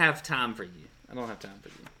 I don't have time for you. I don't have time for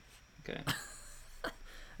you. Okay.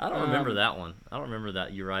 I don't remember that one. I don't remember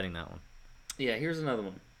that you writing that one. Yeah, here's another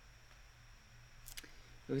one.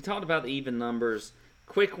 We talked about the even numbers.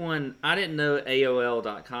 Quick one. I didn't know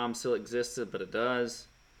AOL.com still existed, but it does.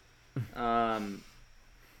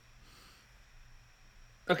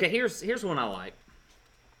 Okay, here's one I like.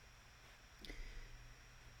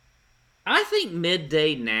 I think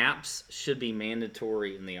midday naps should be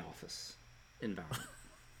mandatory in the office environment.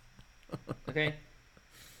 Okay?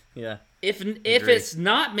 Yeah. If it's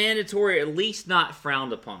not mandatory, at least not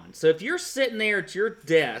frowned upon. So if you're sitting there at your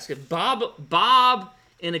desk, if Bob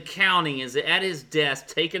in accounting is at his desk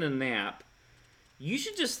taking a nap, you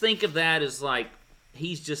should just think of that as like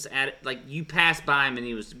he's just at it, like you passed by him and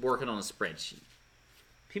he was working on a spreadsheet.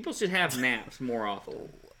 People should have naps more often.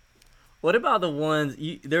 What about the ones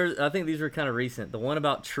I think these were kind of recent. The one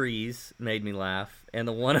about trees made me laugh, and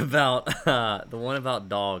the one about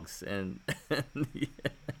dogs. And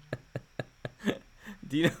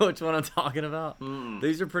do you know which one I'm talking about?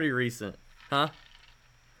 These are pretty recent, huh?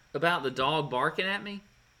 About the dog barking at me?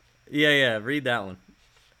 Yeah. Read that one.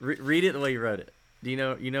 Read it the way you wrote it. Do you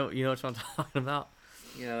know which one I'm talking about?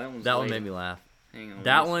 Yeah, that one made me laugh. Hang on.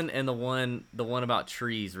 That one and the one about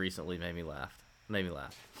trees recently made me laugh. I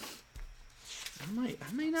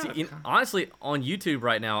may not. See, honestly, on YouTube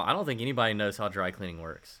right now, I don't think anybody knows how dry cleaning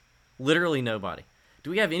works. Literally nobody. Do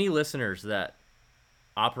we have any listeners that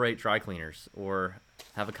operate dry cleaners or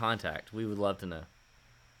have a contact? We would love to know.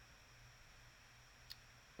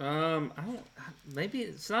 I don't. Maybe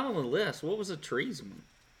it's not on the list. What was the trees one?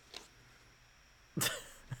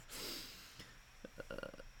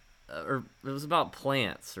 Or it was about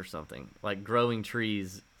plants or something, like growing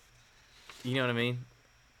trees. You know what I mean?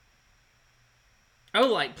 Oh,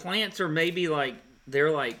 like plants, or maybe like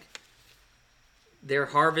they're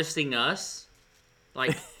harvesting us,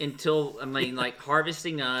 like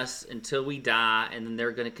harvesting us until we die, and then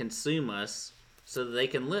they're going to consume us so that they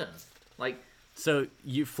can live. Like, so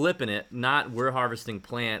you flipping it, not we're harvesting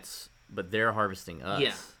plants, but they're harvesting us.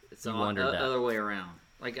 Yeah, it's the other way around.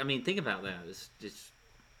 Like, I mean, think about that. It's just.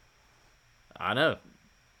 I know.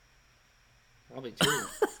 Probably true.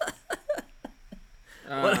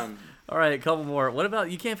 All right, a couple more. What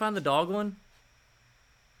about, you can't find the dog one?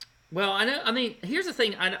 Well, I know. I mean, here's the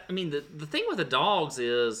thing. I mean, the thing with the dogs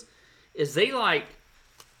is they like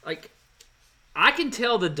I can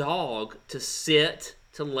tell the dog to sit,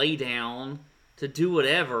 to lay down, to do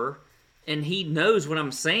whatever, and he knows what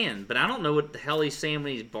I'm saying. But I don't know what the hell he's saying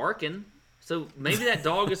when he's barking. So maybe that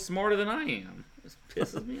dog is smarter than I am. It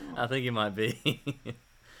pisses me off. I think it might be.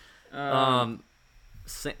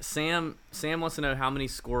 Sam wants to know how many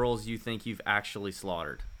squirrels you think you've actually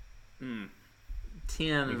slaughtered. 10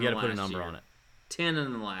 If in you the got to put a last number year. on it. 10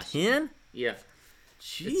 in the last year. 10? Yeah.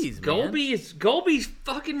 Jeez, man. Golby's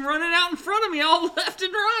fucking running out in front of me all left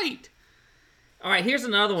and right. All right, here's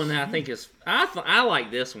another one that I think is I like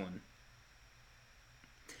this one.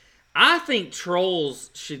 I think trolls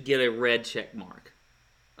should get a red check mark.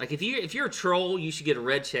 Like if you're a troll, you should get a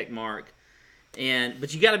red check mark.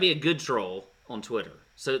 But you got to be a good troll on Twitter.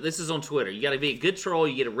 So this is on Twitter. You got to be a good troll.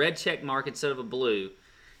 You get a red check mark instead of a blue,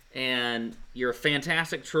 and you're a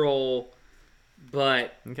fantastic troll.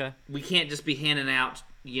 But Okay. we can't just be handing out,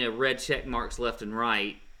 red check marks left and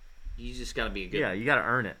right. You just got to be a good. Yeah, you got to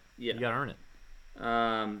earn it. Yeah. You got to earn it.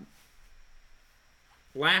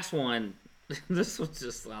 Last one. This one's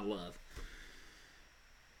just I love,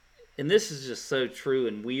 and this is just so true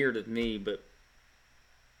and weird of me. But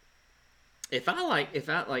if I like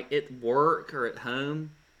at work or at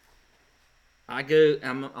home,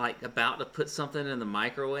 I'm like about to put something in the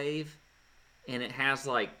microwave, and it has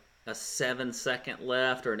like a 7-second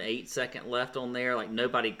left or an 8-second left on there, like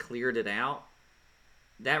nobody cleared it out.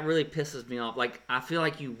 That really pisses me off. Like I feel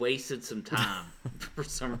like you wasted some time for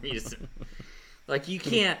some reason. Like you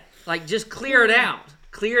can't just clear it out.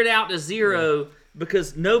 Clear it out to 0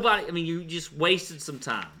 because nobody. I mean, you just wasted some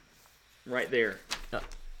time right there.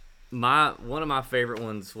 One of my favorite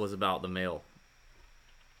ones was about the mail.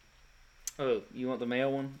 Oh, you want the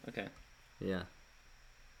mail one? Okay. Yeah.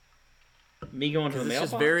 Me going to the mailbox?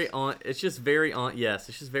 It's just very on. It's just very on. Yes,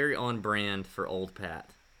 it's just very on brand for old Pat.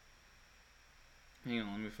 Hang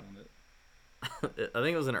on, let me find it. I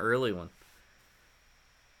think it was an early one.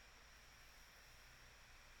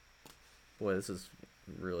 Boy, this is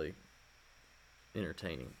really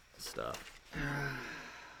entertaining stuff.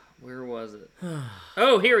 Where was it?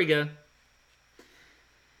 Oh, here we go.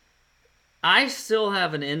 I still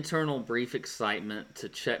have an internal brief excitement to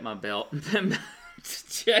check my to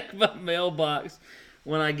check my mailbox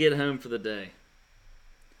when I get home for the day.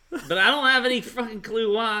 But I don't have any fucking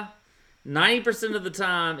clue why. 90% of the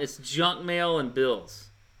time, it's junk mail and bills.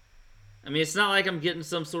 I mean, it's not like I'm getting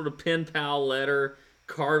some sort of pen pal letter,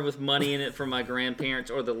 card with money in it from my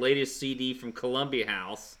grandparents, or the latest CD from Columbia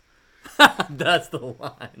House. That's the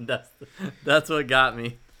line. That's what got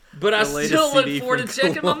me. But I latest still look CD forward to from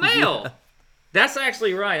checking my Columbia. mail. That's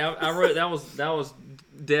actually right. I wrote that was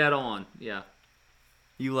dead on. Yeah.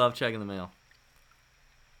 You love checking the mail.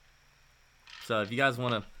 So if you guys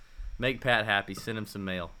want to make Pat happy, send him some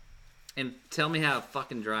mail. And tell me how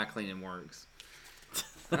fucking dry cleaning works.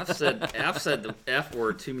 I've said the F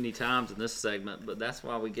word too many times in this segment, but that's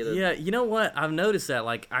why we get it. Yeah, you know what? I've noticed that.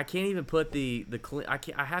 Like, I can't even put I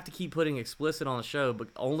have to keep putting explicit on the show, but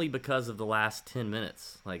only because of the last 10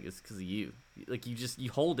 minutes. Like, it's because of you. Like,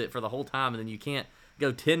 you hold it for the whole time, and then you can't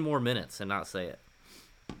go 10 more minutes and not say it.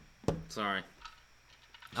 Sorry.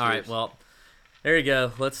 All right, well, there you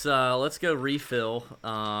go. Let's go refill.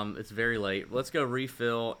 It's very late. Let's go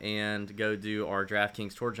refill and go do our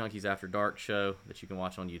DraftKings Tour Junkies After Dark show that you can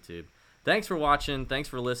watch on YouTube. Thanks for watching. Thanks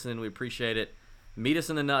for listening. We appreciate it. Meet us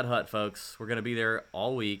in the Nut Hut, folks. We're going to be there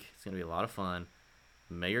all week. It's going to be a lot of fun.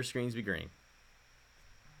 May your screens be green.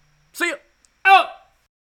 See ya!